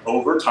that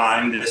over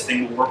time this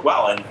thing will work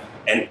well,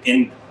 and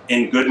in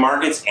good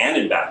markets and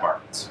in bad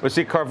markets. Well,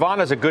 see,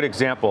 Carvana is a good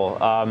example.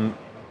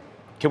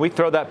 Can we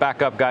throw that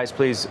back up, guys,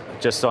 please,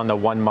 just on the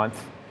 1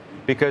 month?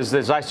 Because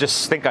I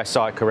just think I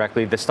saw it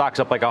correctly. The stock's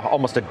up like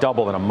almost a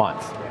double in a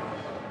month,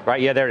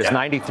 right? Yeah, there it is,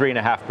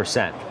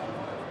 93.5%.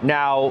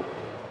 Now,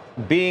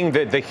 being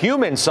the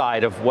human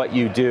side of what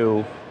you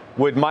do,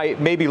 would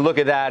maybe look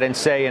at that and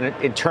say,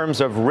 in terms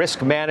of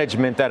risk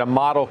management, that a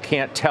model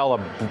can't tell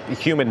a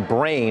human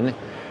brain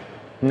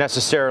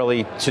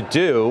necessarily to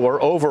do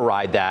or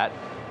override that.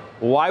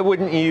 Why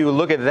wouldn't you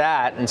look at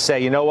that and say,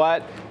 you know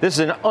what, this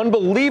is an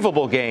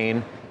unbelievable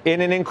gain in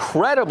an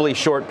incredibly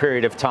short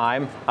period of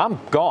time. I'm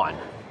gone.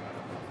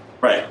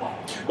 Right.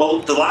 Well,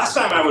 the last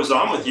time I was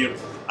on with you,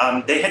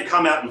 they had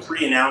come out and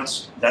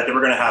pre-announced that they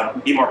were going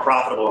to be more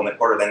profitable in the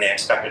quarter than they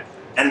expected.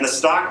 And the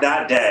stock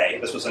that day,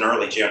 this was in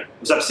early June,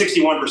 was up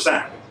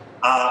 61%.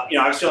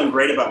 I was feeling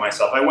great about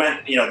myself. I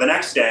went, the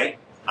next day,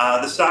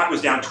 the stock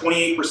was down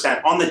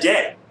 28% on the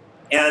day.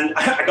 And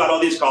I got all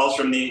these calls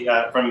from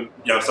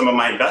some of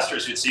my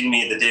investors who'd seen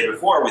me the day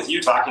before with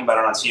you talking about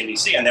it on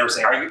CNBC, and they were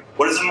saying,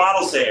 what does the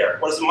model say,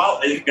 Eric? What does the model?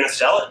 Are you going to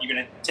sell it? You're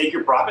going to take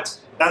your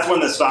profits? That's when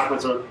the stock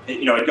was,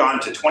 had gone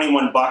to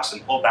 $21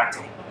 and pulled back to,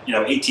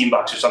 $18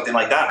 or something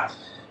like that.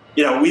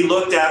 We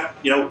looked at,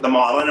 the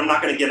model, and I'm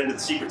not going to get into the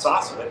secret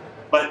sauce of it,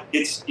 but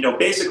it's,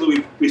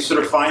 basically we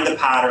sort of find the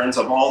patterns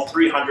of all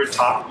 300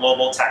 top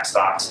global tech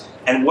stocks,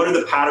 and what are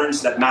the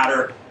patterns that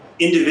matter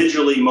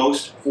individually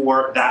most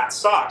for that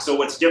stock. So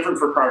what's different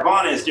for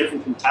Carvana is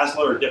different from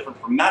Tesla or different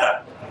from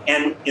Meta.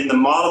 And in the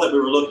model that we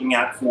were looking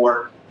at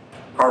for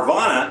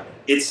Carvana,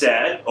 it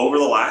said over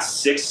the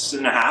last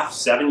 6.5,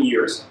 7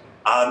 years,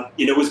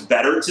 it was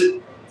better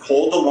to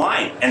hold the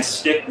line and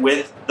stick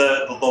with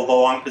the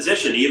long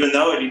position, even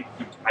though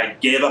I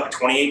gave up a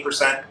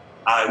 28%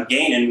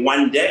 gain in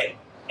 1 day.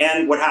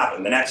 And what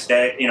happened? The next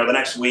day, the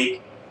next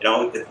week,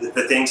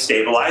 the thing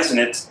stabilized, and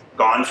it's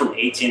gone from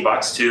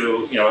 $18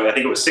 to, I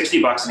think it was $60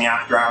 in the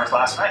after hours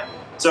last night.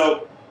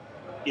 So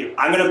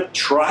I'm going to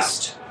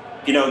trust,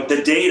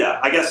 the data.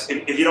 I guess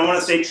if you don't want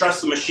to say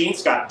trust the machine,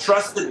 Scott,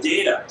 trust the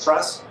data.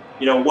 Trust,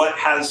 what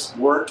has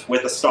worked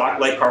with a stock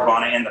like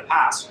Carvana in the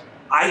past.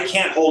 I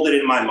can't hold it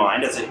in my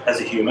mind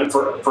as a human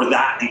for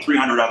that and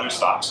 300 other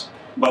stocks.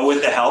 But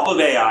with the help of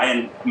AI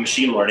and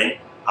machine learning,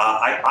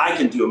 I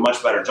can do a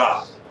much better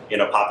job,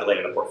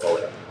 populating the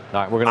portfolio. All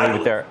right, we're going to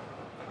leave it there.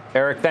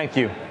 Eric, thank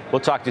you. We'll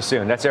talk to you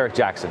soon. That's Eric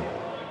Jackson,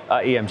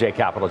 EMJ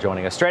Capital,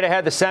 joining us. Straight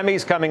ahead, the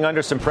semis coming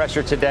under some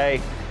pressure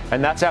today,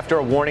 and that's after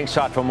a warning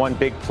shot from one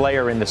big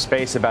player in the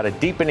space about a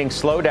deepening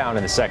slowdown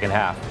in the second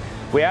half.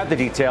 We have the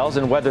details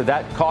and whether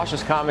that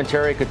cautious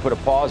commentary could put a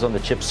pause on the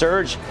chip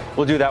surge.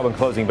 We'll do that when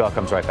Closing Bell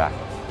comes right back.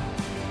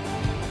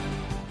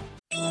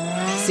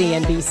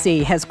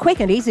 CNBC has quick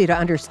and easy to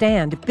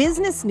understand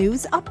business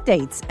news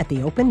updates at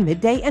the open,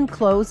 midday, and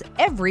close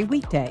every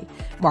weekday.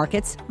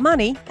 Markets,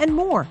 money, and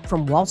more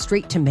from Wall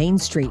Street to Main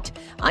Street.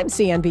 I'm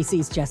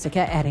CNBC's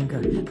Jessica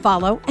Ettinger.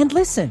 Follow and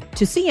listen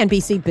to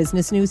CNBC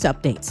Business News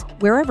Updates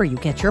wherever you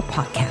get your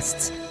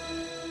podcasts.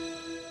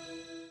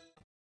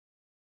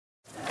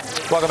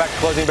 Welcome back to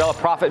Closing Bell. A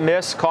profit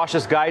miss,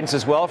 cautious guidance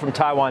as well from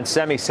Taiwan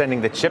Semi,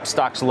 sending the chip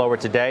stocks lower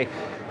today.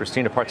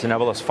 Christina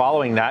Partsinevelos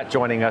following that,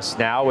 joining us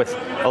now with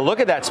a look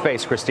at that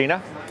space.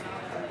 Christina?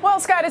 Well,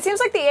 Scott, it seems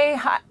like the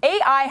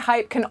AI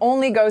hype can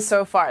only go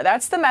so far.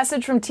 That's the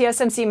message from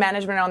TSMC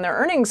management on their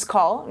earnings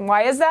call. And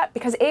why is that?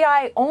 Because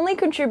AI only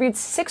contributes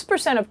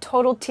 6% of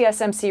total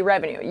TSMC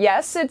revenue.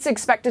 Yes, it's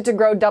expected to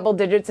grow double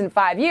digits in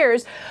 5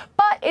 years,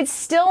 but it's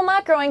still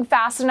not growing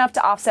fast enough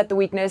to offset the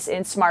weakness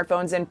in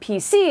smartphones and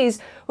PCs,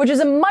 which is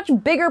a much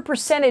bigger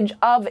percentage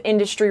of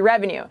industry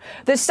revenue.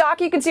 The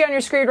stock you can see on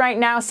your screen right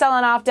now,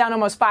 selling off down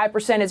almost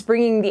 5%, is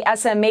bringing the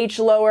SMH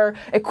lower.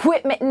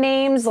 Equipment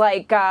names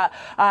like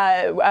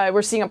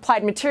we're seeing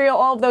Applied Material,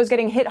 all of those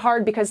getting hit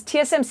hard because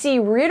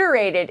TSMC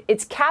reiterated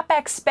its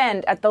CapEx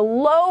spend at the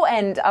low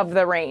end of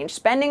the range.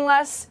 Spending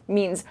less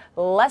means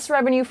less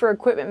revenue for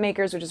equipment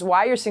makers, which is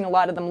why you're seeing a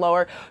lot of them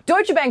lower.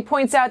 Deutsche Bank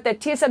points out that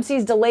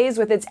TSMC's delays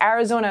with its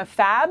Arizona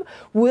fab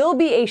will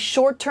be a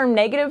short-term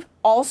negative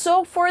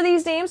also for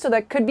these names, so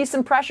there could be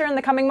some pressure in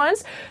the coming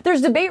months.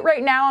 There's debate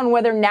right now on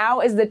whether now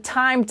is the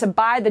time to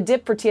buy the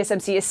dip for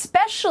TSMC,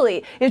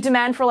 especially if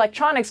demand for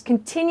electronics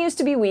continues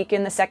to be weak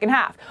in the second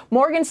half.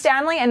 Morgan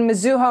Stanley and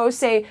Mizuho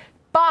say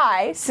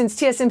buy, since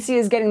TSMC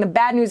is getting the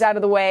bad news out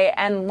of the way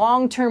and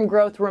long-term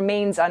growth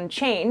remains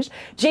unchanged.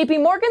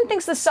 JP Morgan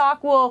thinks the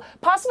stock will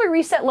possibly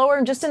reset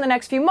lower just in the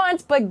next few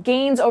months, but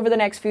gains over the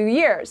next few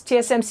years.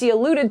 TSMC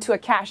alluded to a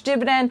cash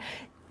dividend.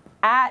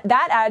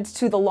 That adds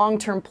to the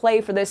long-term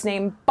play for this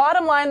name.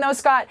 Bottom line, though,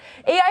 Scott,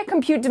 AI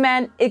compute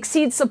demand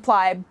exceeds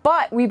supply,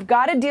 but we've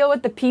got to deal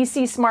with the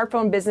PC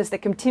smartphone business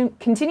that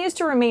continues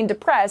to remain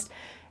depressed.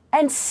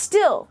 And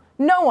still,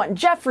 no one,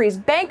 Jefferies,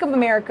 Bank of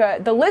America,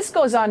 the list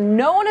goes on,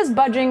 no one is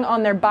budging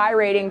on their buy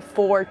rating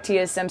for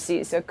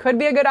TSMC. So it could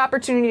be a good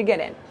opportunity to get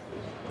in.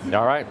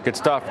 All right, good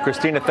stuff.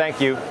 Christina, thank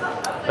you.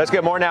 Let's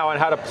get more now on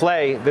how to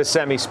play the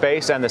semi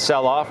space and the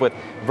sell-off with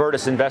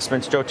Virtus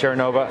Investments. Joe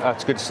Terranova,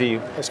 it's good to see you.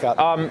 Hey,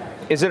 Scott.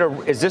 Is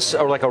this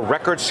like a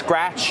record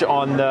scratch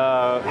on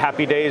the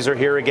Happy Days Are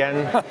Here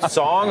Again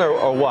song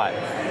or what?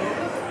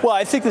 Well,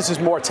 I think this is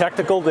more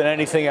technical than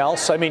anything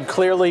else. I mean,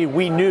 clearly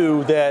we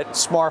knew that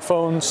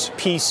smartphones,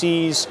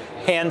 PCs,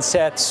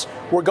 handsets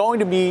were going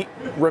to be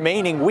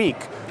remaining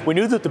weak. We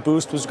knew that the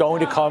boost was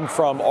going to come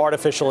from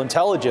artificial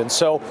intelligence.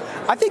 So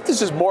I think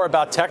this is more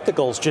about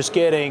technicals just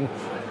getting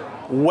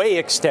way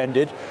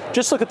extended.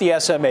 Just look at the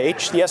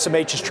SMH. The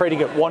SMH is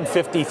trading at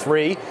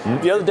 153.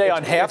 The other day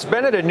on half, it's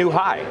been at a new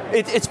high.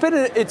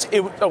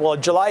 Well,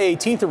 July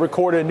 18th, it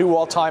recorded a new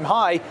all-time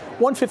high,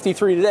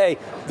 153 today.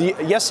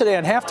 Yesterday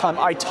on halftime,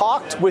 I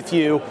talked with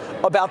you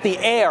about the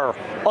air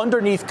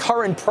underneath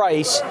current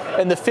price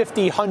and the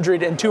 50,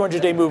 100, and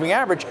 200-day moving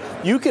average.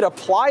 You could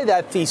apply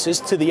that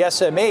thesis to the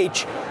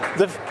SMH.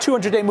 The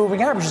 200-day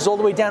moving average is all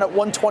the way down at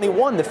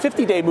 121. The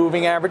 50-day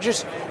moving average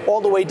is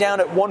all the way down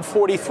at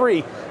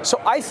 143. So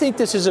I think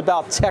this is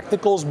about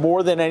technicals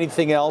more than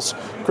anything else.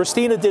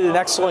 Christina did an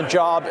excellent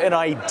job in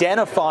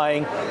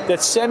identifying that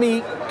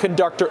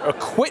semiconductor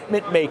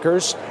equipment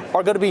makers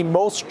are going to be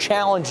most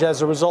challenged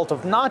as a result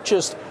of not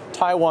just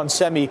Taiwan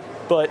Semi,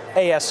 but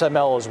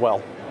ASML as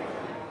well.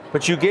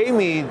 But you gave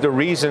me the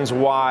reasons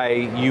why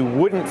you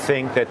wouldn't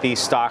think that these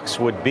stocks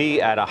would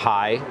be at a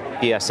high,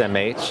 the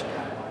SMH,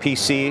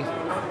 PC,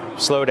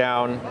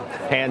 slowdown,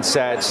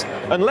 handsets,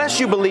 unless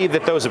you believe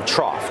that those have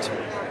troughed.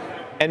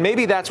 And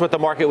maybe that's what the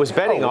market was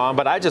betting on,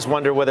 but I just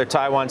wonder whether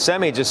Taiwan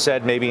Semi just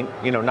said maybe,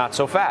 not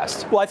so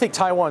fast. Well, I think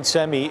Taiwan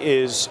Semi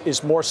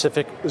is more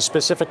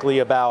specifically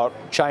about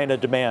China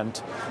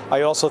demand.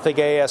 I also think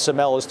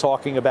ASML is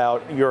talking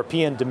about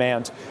European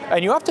demand.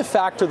 And you have to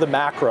factor the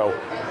macro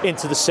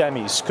into the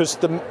semis, because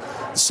the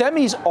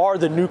semis are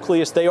the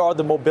nucleus, they are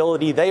the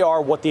mobility, they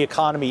are what the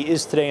economy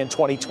is today in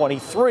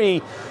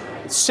 2023.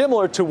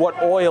 Similar to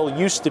what oil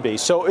used to be.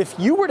 So if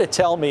you were to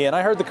tell me, and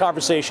I heard the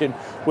conversation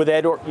with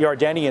Ed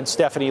Yardeni and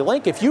Stephanie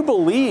Link, if you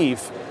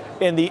believe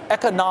in the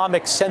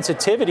economic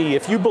sensitivity,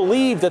 if you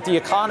believe that the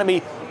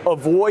economy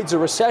avoids a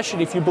recession,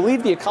 if you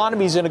believe the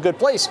economy is in a good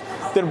place,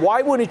 then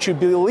why wouldn't you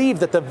believe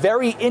that the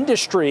very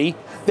industry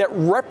that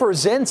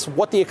represents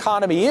what the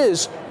economy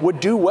is would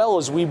do well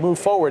as we move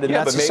forward? And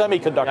that's the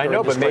semiconductor industry. I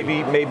know, but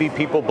maybe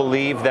people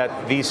believe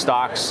that these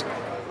stocks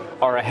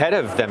are ahead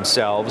of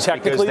themselves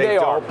because they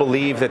don't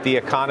believe that the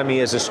economy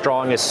is as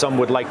strong as some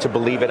would like to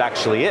believe it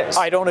actually is.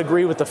 I don't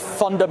agree with the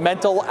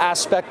fundamental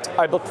aspect.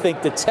 I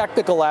think the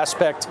technical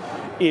aspect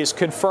is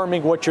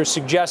confirming what you're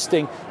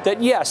suggesting,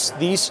 that yes,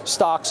 these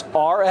stocks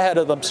are ahead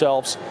of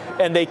themselves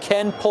and they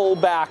can pull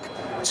back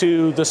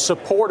to the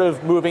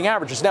supportive moving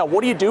averages. Now,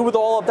 what do you do with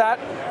all of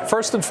that?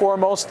 First and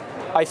foremost,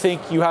 I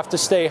think you have to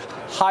stay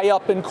high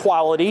up in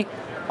quality.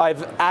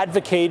 I've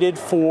advocated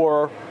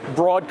for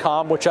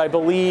Broadcom, which I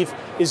believe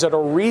is at a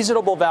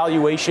reasonable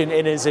valuation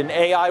and is an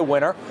AI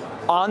winner.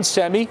 On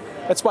Semi,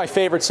 that's my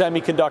favorite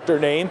semiconductor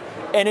name.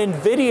 And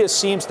NVIDIA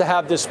seems to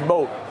have this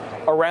moat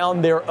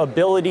around their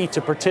ability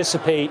to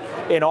participate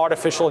in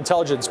artificial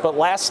intelligence. But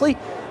lastly,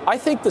 I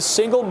think the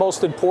single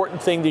most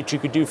important thing that you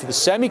could do for the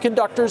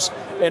semiconductors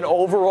and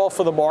overall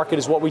for the market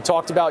is what we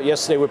talked about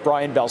yesterday with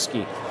Brian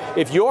Belsky.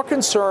 If you're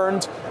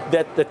concerned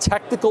that the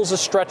technicals are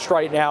stretched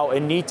right now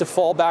and need to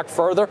fall back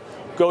further,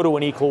 go to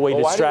an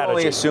equal-weighted strategy. Why do you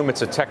only assume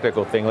it's a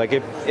technical thing? Like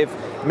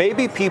if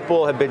maybe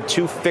people have been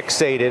too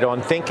fixated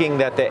on thinking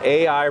that the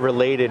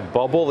AI-related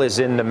bubble is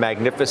in the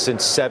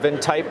Magnificent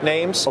Seven type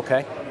names.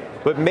 Okay.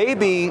 But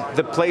maybe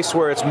the place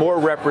where it's more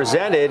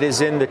represented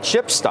is in the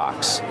chip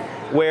stocks,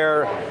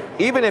 where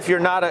even if you're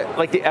not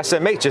like the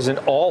SMH isn't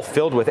all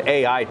filled with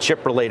AI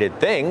chip-related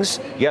things,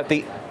 yet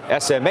the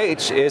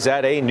SMH is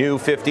at a new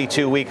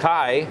 52-week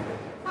high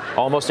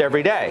almost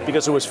every day.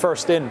 Because it was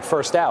first in,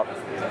 first out.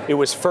 It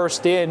was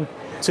first in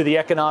to the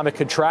economic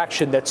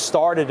contraction that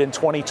started in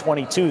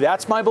 2022.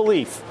 That's my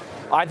belief.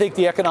 I think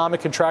the economic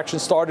contraction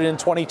started in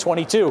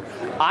 2022.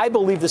 I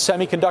believe the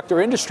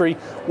semiconductor industry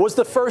was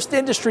the first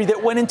industry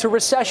that went into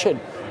recession,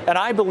 and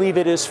I believe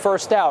it is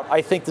first out.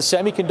 I think the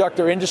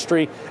semiconductor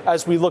industry,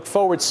 as we look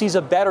forward, sees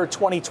a better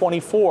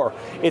 2024.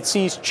 It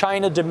sees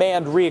China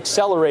demand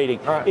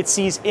reaccelerating. Right. It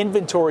sees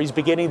inventories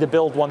beginning to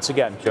build once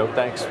again. Joe,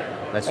 thanks.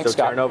 That's Thanks,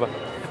 Joe Terranova.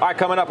 All right,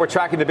 coming up, we're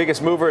tracking the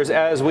biggest movers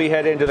as we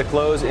head into the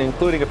close,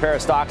 including a pair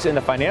of stocks in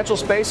the financial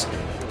space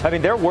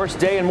having their worst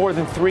day in more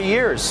than 3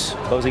 years.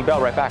 Closing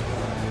bell, right back.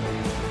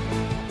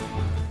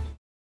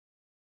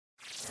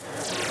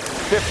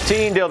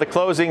 15 till the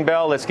closing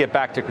bell. Let's get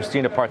back to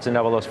Christina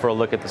Partsenevelos for a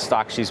look at the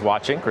stock she's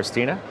watching.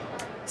 Christina?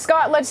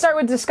 Scott, let's start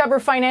with Discover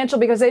Financial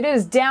because it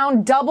is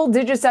down double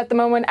digits at the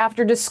moment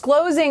after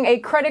disclosing a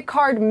credit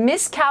card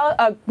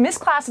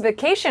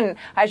misclassification,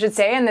 I should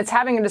say, and it's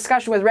having a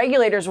discussion with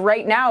regulators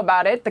right now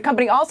about it. The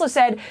company also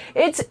said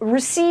it's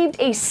received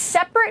a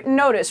separate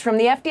notice from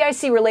the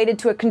FDIC related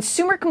to a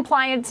consumer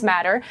compliance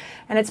matter,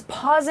 and it's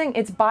pausing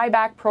its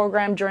buyback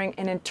program during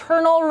an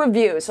internal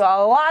review. So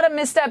a lot of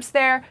missteps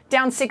there,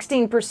 down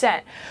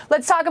 16%.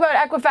 Let's talk about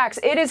Equifax.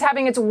 It is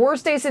having its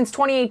worst day since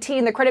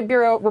 2018. The credit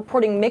bureau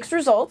reporting mixed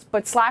results,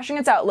 but slashing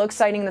its outlook,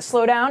 citing the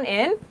slowdown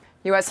in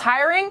U.S.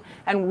 hiring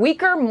and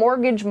weaker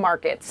mortgage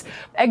markets.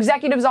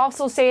 Executives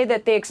also say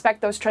that they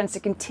expect those trends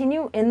to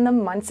continue in the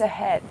months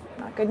ahead.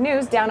 Not good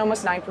news, down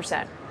almost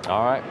 9%.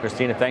 All right,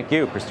 Christina, thank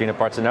you. Christina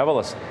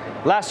Partsenevelos.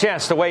 Last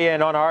chance to weigh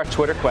in on our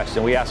Twitter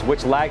question. We asked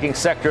which lagging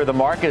sector of the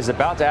market is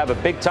about to have a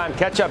big-time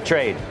catch-up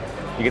trade.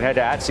 You can head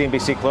to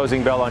 @CNBC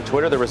Closing Bell on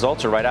Twitter. The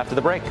results are right after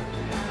the break.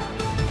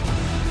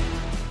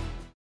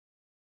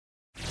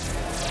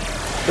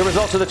 The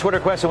results of the Twitter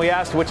question, we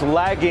asked which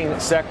lagging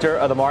sector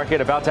of the market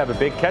about to have a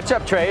big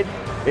catch-up trade.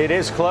 It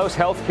is close.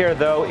 Healthcare,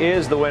 though,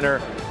 is the winner.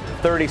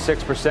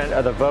 36%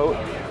 of the vote.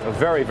 A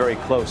very, very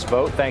close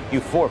vote. Thank you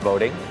for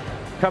voting.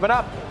 Coming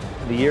up,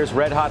 the year's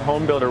red-hot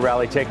home builder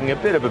rally taking a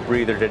bit of a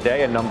breather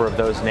today. A number of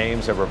those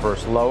names have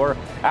reversed lower.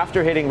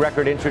 After hitting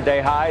record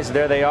intraday highs,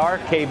 there they are.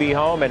 KB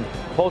Home and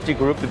Pulte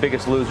Group, the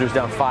biggest losers,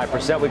 down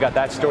 5%. We got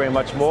that story and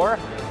much more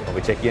when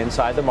we take you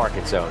inside the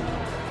market zone.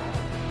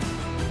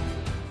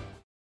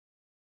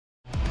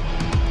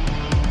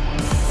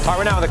 All right,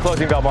 we're now in the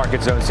Closing Bell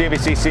Market Zone.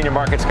 CNBC senior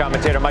markets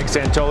commentator Mike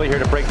Santoli here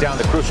to break down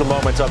the crucial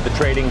moments of the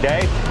trading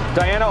day.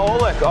 Diana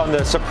Olick on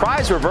the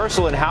surprise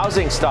reversal in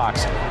housing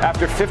stocks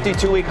after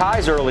 52-week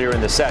highs earlier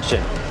in the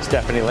session.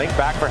 Stephanie Link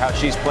back for how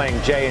she's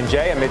playing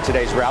J&J amid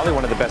today's rally,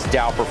 one of the best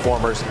Dow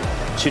performers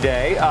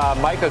today.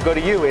 Mike, I'll go to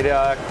you.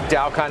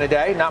 Dow kind of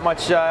day, not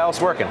much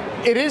else working.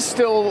 It is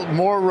still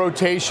more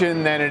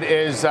rotation than it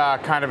is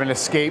kind of an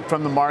escape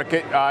from the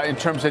market in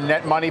terms of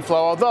net money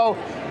flow, although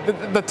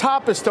the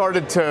top has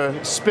started to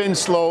spin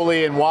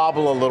slowly and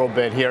wobble a little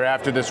bit here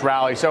after this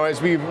rally. So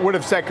as we would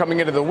have said coming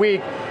into the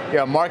week,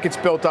 markets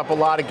built up a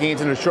lot of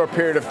gains in a short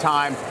period of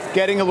time,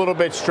 getting a little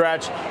bit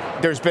stretched.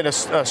 There's been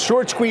a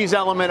short squeeze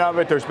element of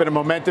it. There's been a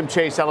momentum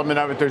chase element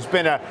of it. There's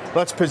been a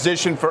let's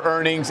position for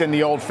earnings in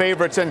the old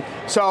favorites. And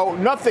so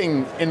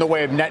nothing in the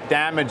way of net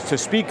damage to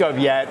speak of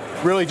yet,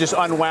 really just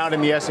unwound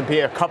in the S&P,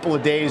 a couple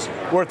of days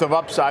worth of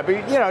upside.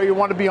 But, you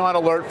want to be on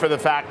alert for the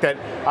fact that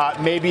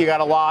maybe you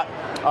got a lot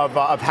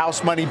of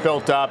house money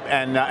built up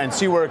and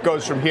see where it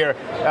goes from here.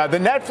 The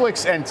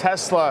Netflix and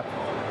Tesla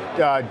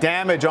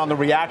damage on the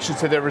reactions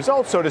to their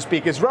results, so to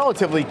speak, is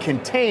relatively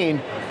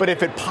contained. But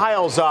if it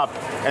piles up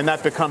and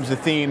that becomes the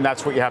theme,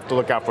 that's what you have to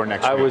look out for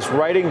next week. I was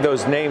writing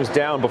those names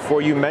down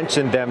before you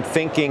mentioned them,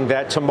 thinking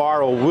that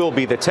tomorrow will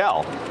be the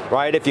tell,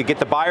 right? If you get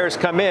the buyers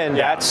come in,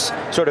 that's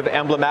sort of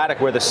emblematic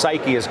where the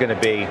psyche is going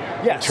to be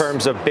in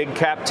terms of big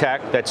cap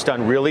tech that's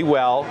done really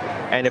well,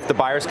 and if the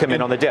buyers come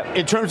in on the dip.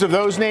 In terms of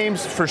those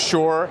names, for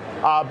sure.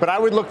 But I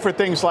would look for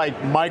things like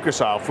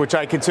Microsoft, which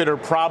I consider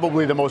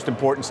probably the most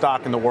important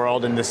stock in the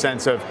world in the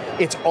sense of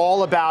it's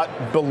all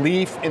about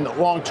belief in the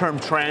long-term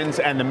trends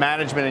and the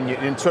management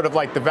and sort of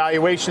like the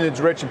valuation is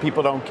rich and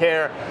people don't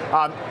care.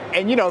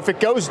 And, you know, if it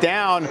goes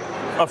down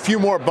a few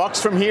more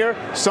bucks from here,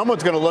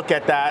 someone's going to look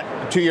at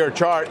that 2-year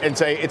chart and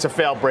say it's a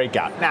failed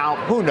breakout. Now,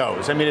 who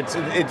knows? I mean,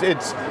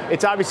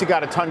 it's obviously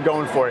got a ton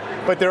going for it.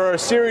 But there are a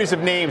series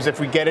of names if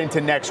we get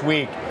into next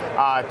week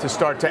to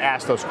start to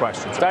ask those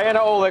questions. Diana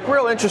Olick,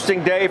 real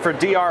interesting day for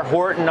D.R.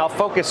 Horton. I'll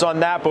focus on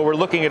that, but we're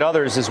looking at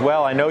others as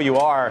well. I know you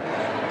are.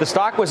 The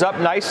stock was up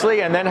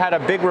nicely and then had a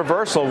big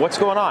reversal. What's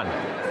going on?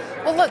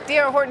 Well, look,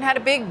 D.R. Horton had a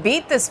big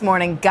beat this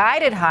morning,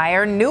 guided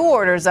higher, new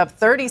orders up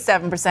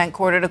 37%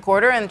 quarter to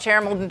quarter, and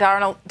Chairman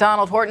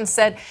Donald Horton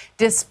said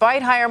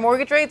despite higher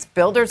mortgage rates,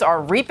 builders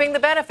are reaping the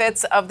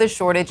benefits of the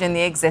shortage in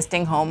the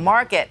existing home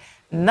market.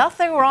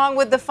 Nothing wrong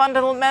with the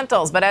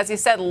fundamentals, but as you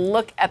said,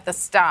 look at the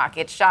stock.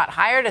 It shot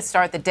higher to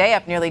start the day,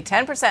 up nearly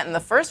 10% in the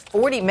first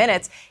 40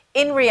 minutes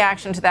in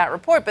reaction to that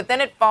report, but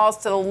then it falls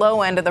to the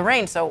low end of the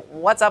range. So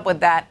what's up with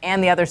that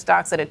and the other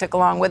stocks that it took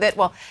along with it?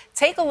 Well,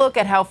 take a look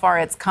at how far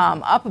it's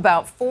come, up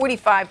about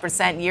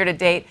 45% year to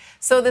date.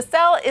 So the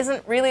sell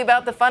isn't really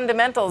about the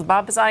fundamentals.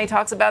 Bob Pisani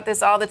talks about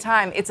this all the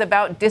time. It's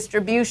about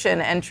distribution,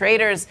 and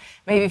traders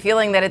may be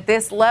feeling that at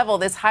this level,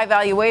 this high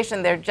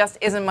valuation, there just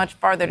isn't much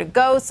farther to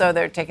go, so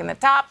they're taking the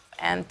top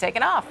and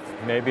taking off.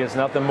 Maybe it's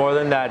nothing more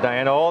than that.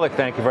 Diana Olick,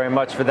 thank you very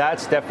much for that.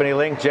 Stephanie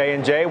Link,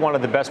 J&J, one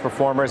of the best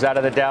performers out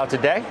of the Dow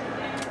today.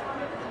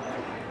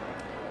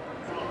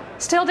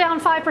 Still down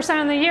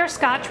 5% in the year,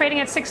 Scott, trading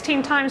at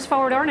 16 times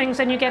forward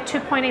earnings, and you get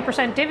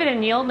 2.8%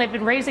 dividend yield. They've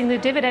been raising the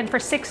dividend for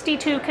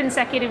 62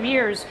 consecutive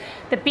years.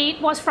 The beat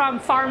was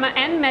from pharma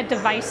and med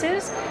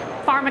devices.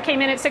 Pharma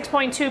came in at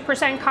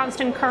 6.2%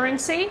 constant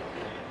currency.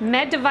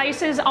 Med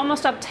devices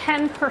almost up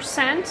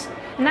 10%.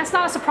 And that's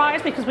not a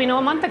surprise because we know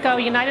a month ago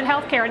United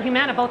Healthcare and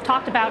Humana both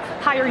talked about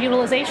higher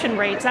utilization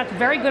rates. That's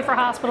very good for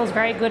hospitals,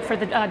 very good for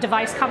the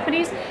device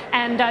companies.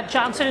 And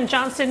Johnson &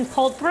 Johnson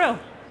pulled through.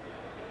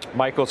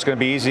 Michael, it's going to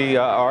be easy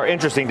or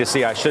interesting to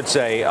see, I should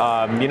say,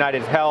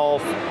 United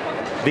Health,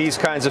 these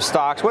kinds of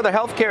stocks, whether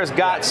healthcare's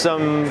got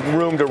some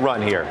room to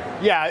run here.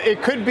 Yeah,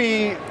 it could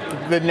be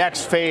the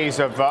next phase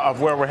of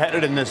where we're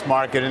headed in this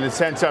market in the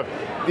sense of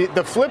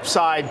the flip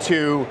side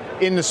to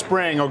in the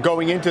spring or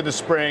going into the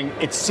spring,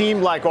 it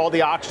seemed like all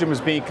the oxygen was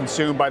being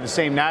consumed by the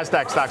same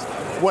NASDAQ stocks.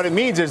 What it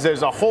means is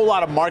there's a whole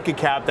lot of market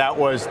cap that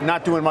was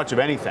not doing much of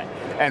anything.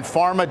 And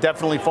pharma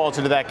definitely falls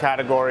into that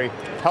category.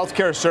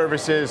 Healthcare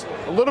services,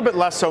 a little bit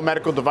less so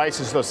medical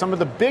devices, though. Some of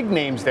the big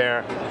names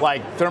there,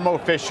 like Thermo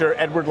Fisher,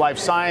 Edward Life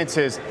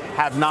Sciences,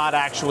 have not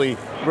actually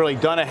really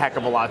done a heck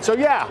of a lot. So,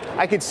 yeah,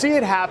 I could see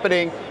it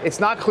happening. It's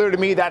not clear to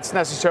me that's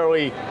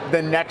necessarily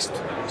the next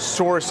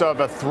source of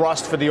a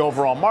thrust for the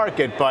overall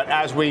market, but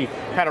as we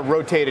kind of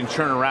rotate and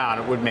churn around,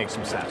 it would make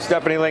some sense.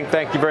 Stephanie Link,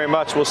 thank you very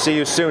much. We'll see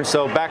you soon.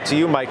 So back to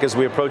you, Mike, as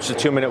we approach the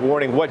 2-minute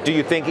warning. What do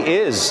you think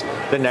is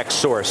the next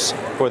source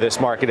for this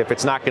market if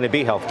it's not going to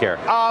be healthcare?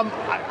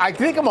 I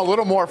think I'm a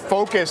little more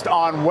focused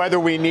on whether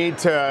we need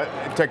to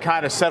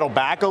kind of settle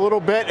back a little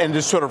bit and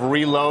just sort of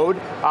reload.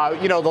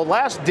 The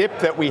last dip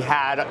that we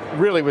had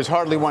really was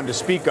hardly one to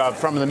speak of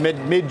from the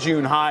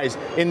mid-June highs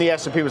in the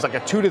S&P was like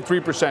a 2 to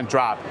 3%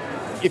 drop.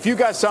 If you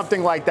got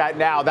something like that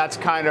now, that's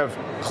kind of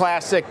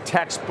classic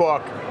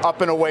textbook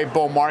up and away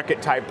bull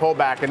market type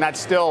pullback, and that's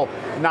still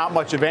not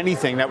much of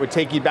anything that would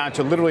take you down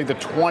to literally the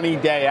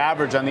 20-day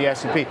average on the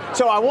S&P.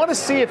 So I want to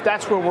see if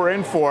that's where we're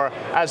in for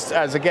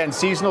as again,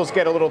 seasonals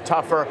get a little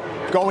tougher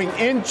going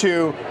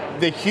into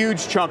the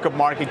huge chunk of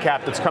market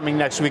cap that's coming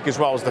next week as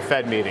well as the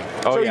Fed meeting.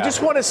 You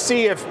just want to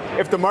see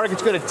if the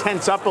market's going to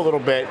tense up a little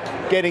bit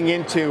getting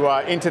into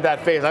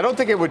that phase. I don't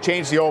think it would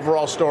change the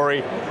overall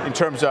story in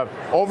terms of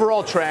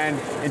overall trend,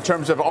 in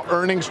terms of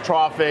earnings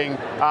troughing,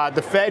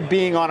 the Fed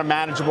being on a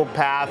manageable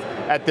path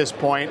at this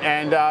point.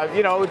 And,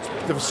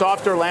 the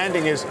softer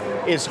landing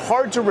is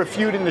hard to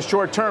refute in the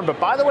short term. But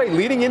by the way,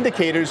 leading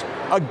indicators,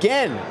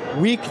 again,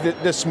 weak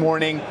this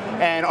morning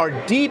and are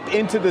deep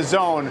into the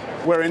zone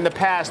where in the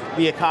past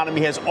the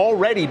economy has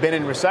already been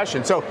in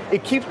recession. So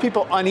it keeps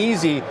people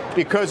uneasy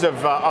because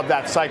of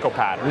that cycle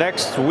pattern.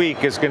 Next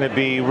week is going to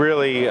be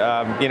really,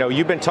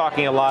 you've been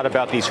talking a lot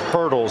about these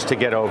hurdles to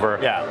get over.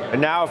 Yeah.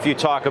 And now if you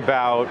talk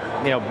about,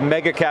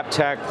 mega cap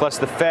tech plus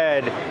the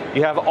Fed,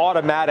 you have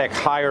automatic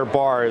higher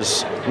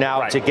bars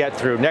now to get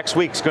through. Next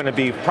week's going to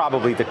be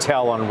probably the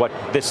tell on what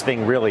this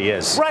thing really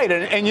is. Right.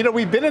 And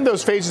we've been in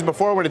those phases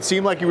before when it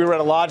seemed like we were at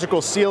a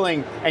logical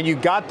ceiling and you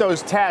got those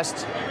those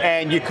tests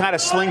and you kind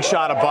of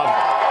slingshot above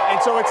them. And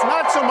so it's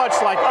not so much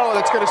like, oh,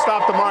 that's going to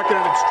stop the market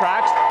in its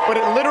tracks, but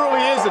it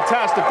literally is a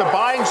test. If the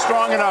buying's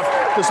strong enough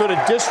to sort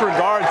of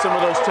disregard some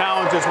of those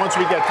challenges once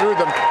we get through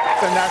them,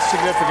 then that's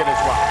significant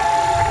as well.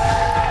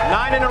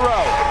 9 in a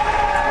row.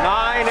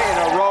 9 in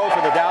a row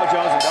for the Dow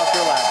Jones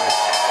Industrial Average.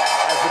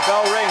 As the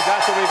bell rings,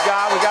 that's what we've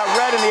got. We got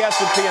red in the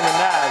S&P and the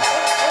Nas,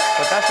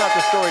 but that's not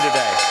the story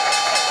today.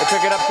 We'll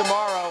pick it up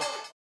tomorrow.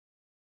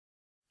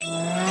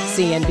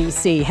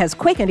 CNBC has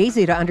quick and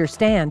easy to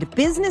understand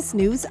business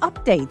news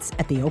updates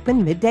at the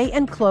open, midday,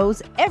 and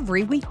close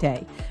every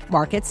weekday.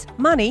 Markets,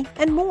 money,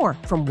 and more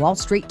from Wall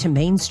Street to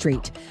Main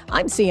Street.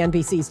 I'm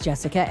CNBC's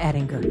Jessica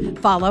Ettinger.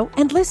 Follow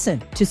and listen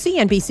to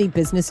CNBC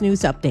Business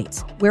News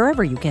Updates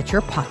wherever you get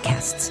your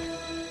podcasts.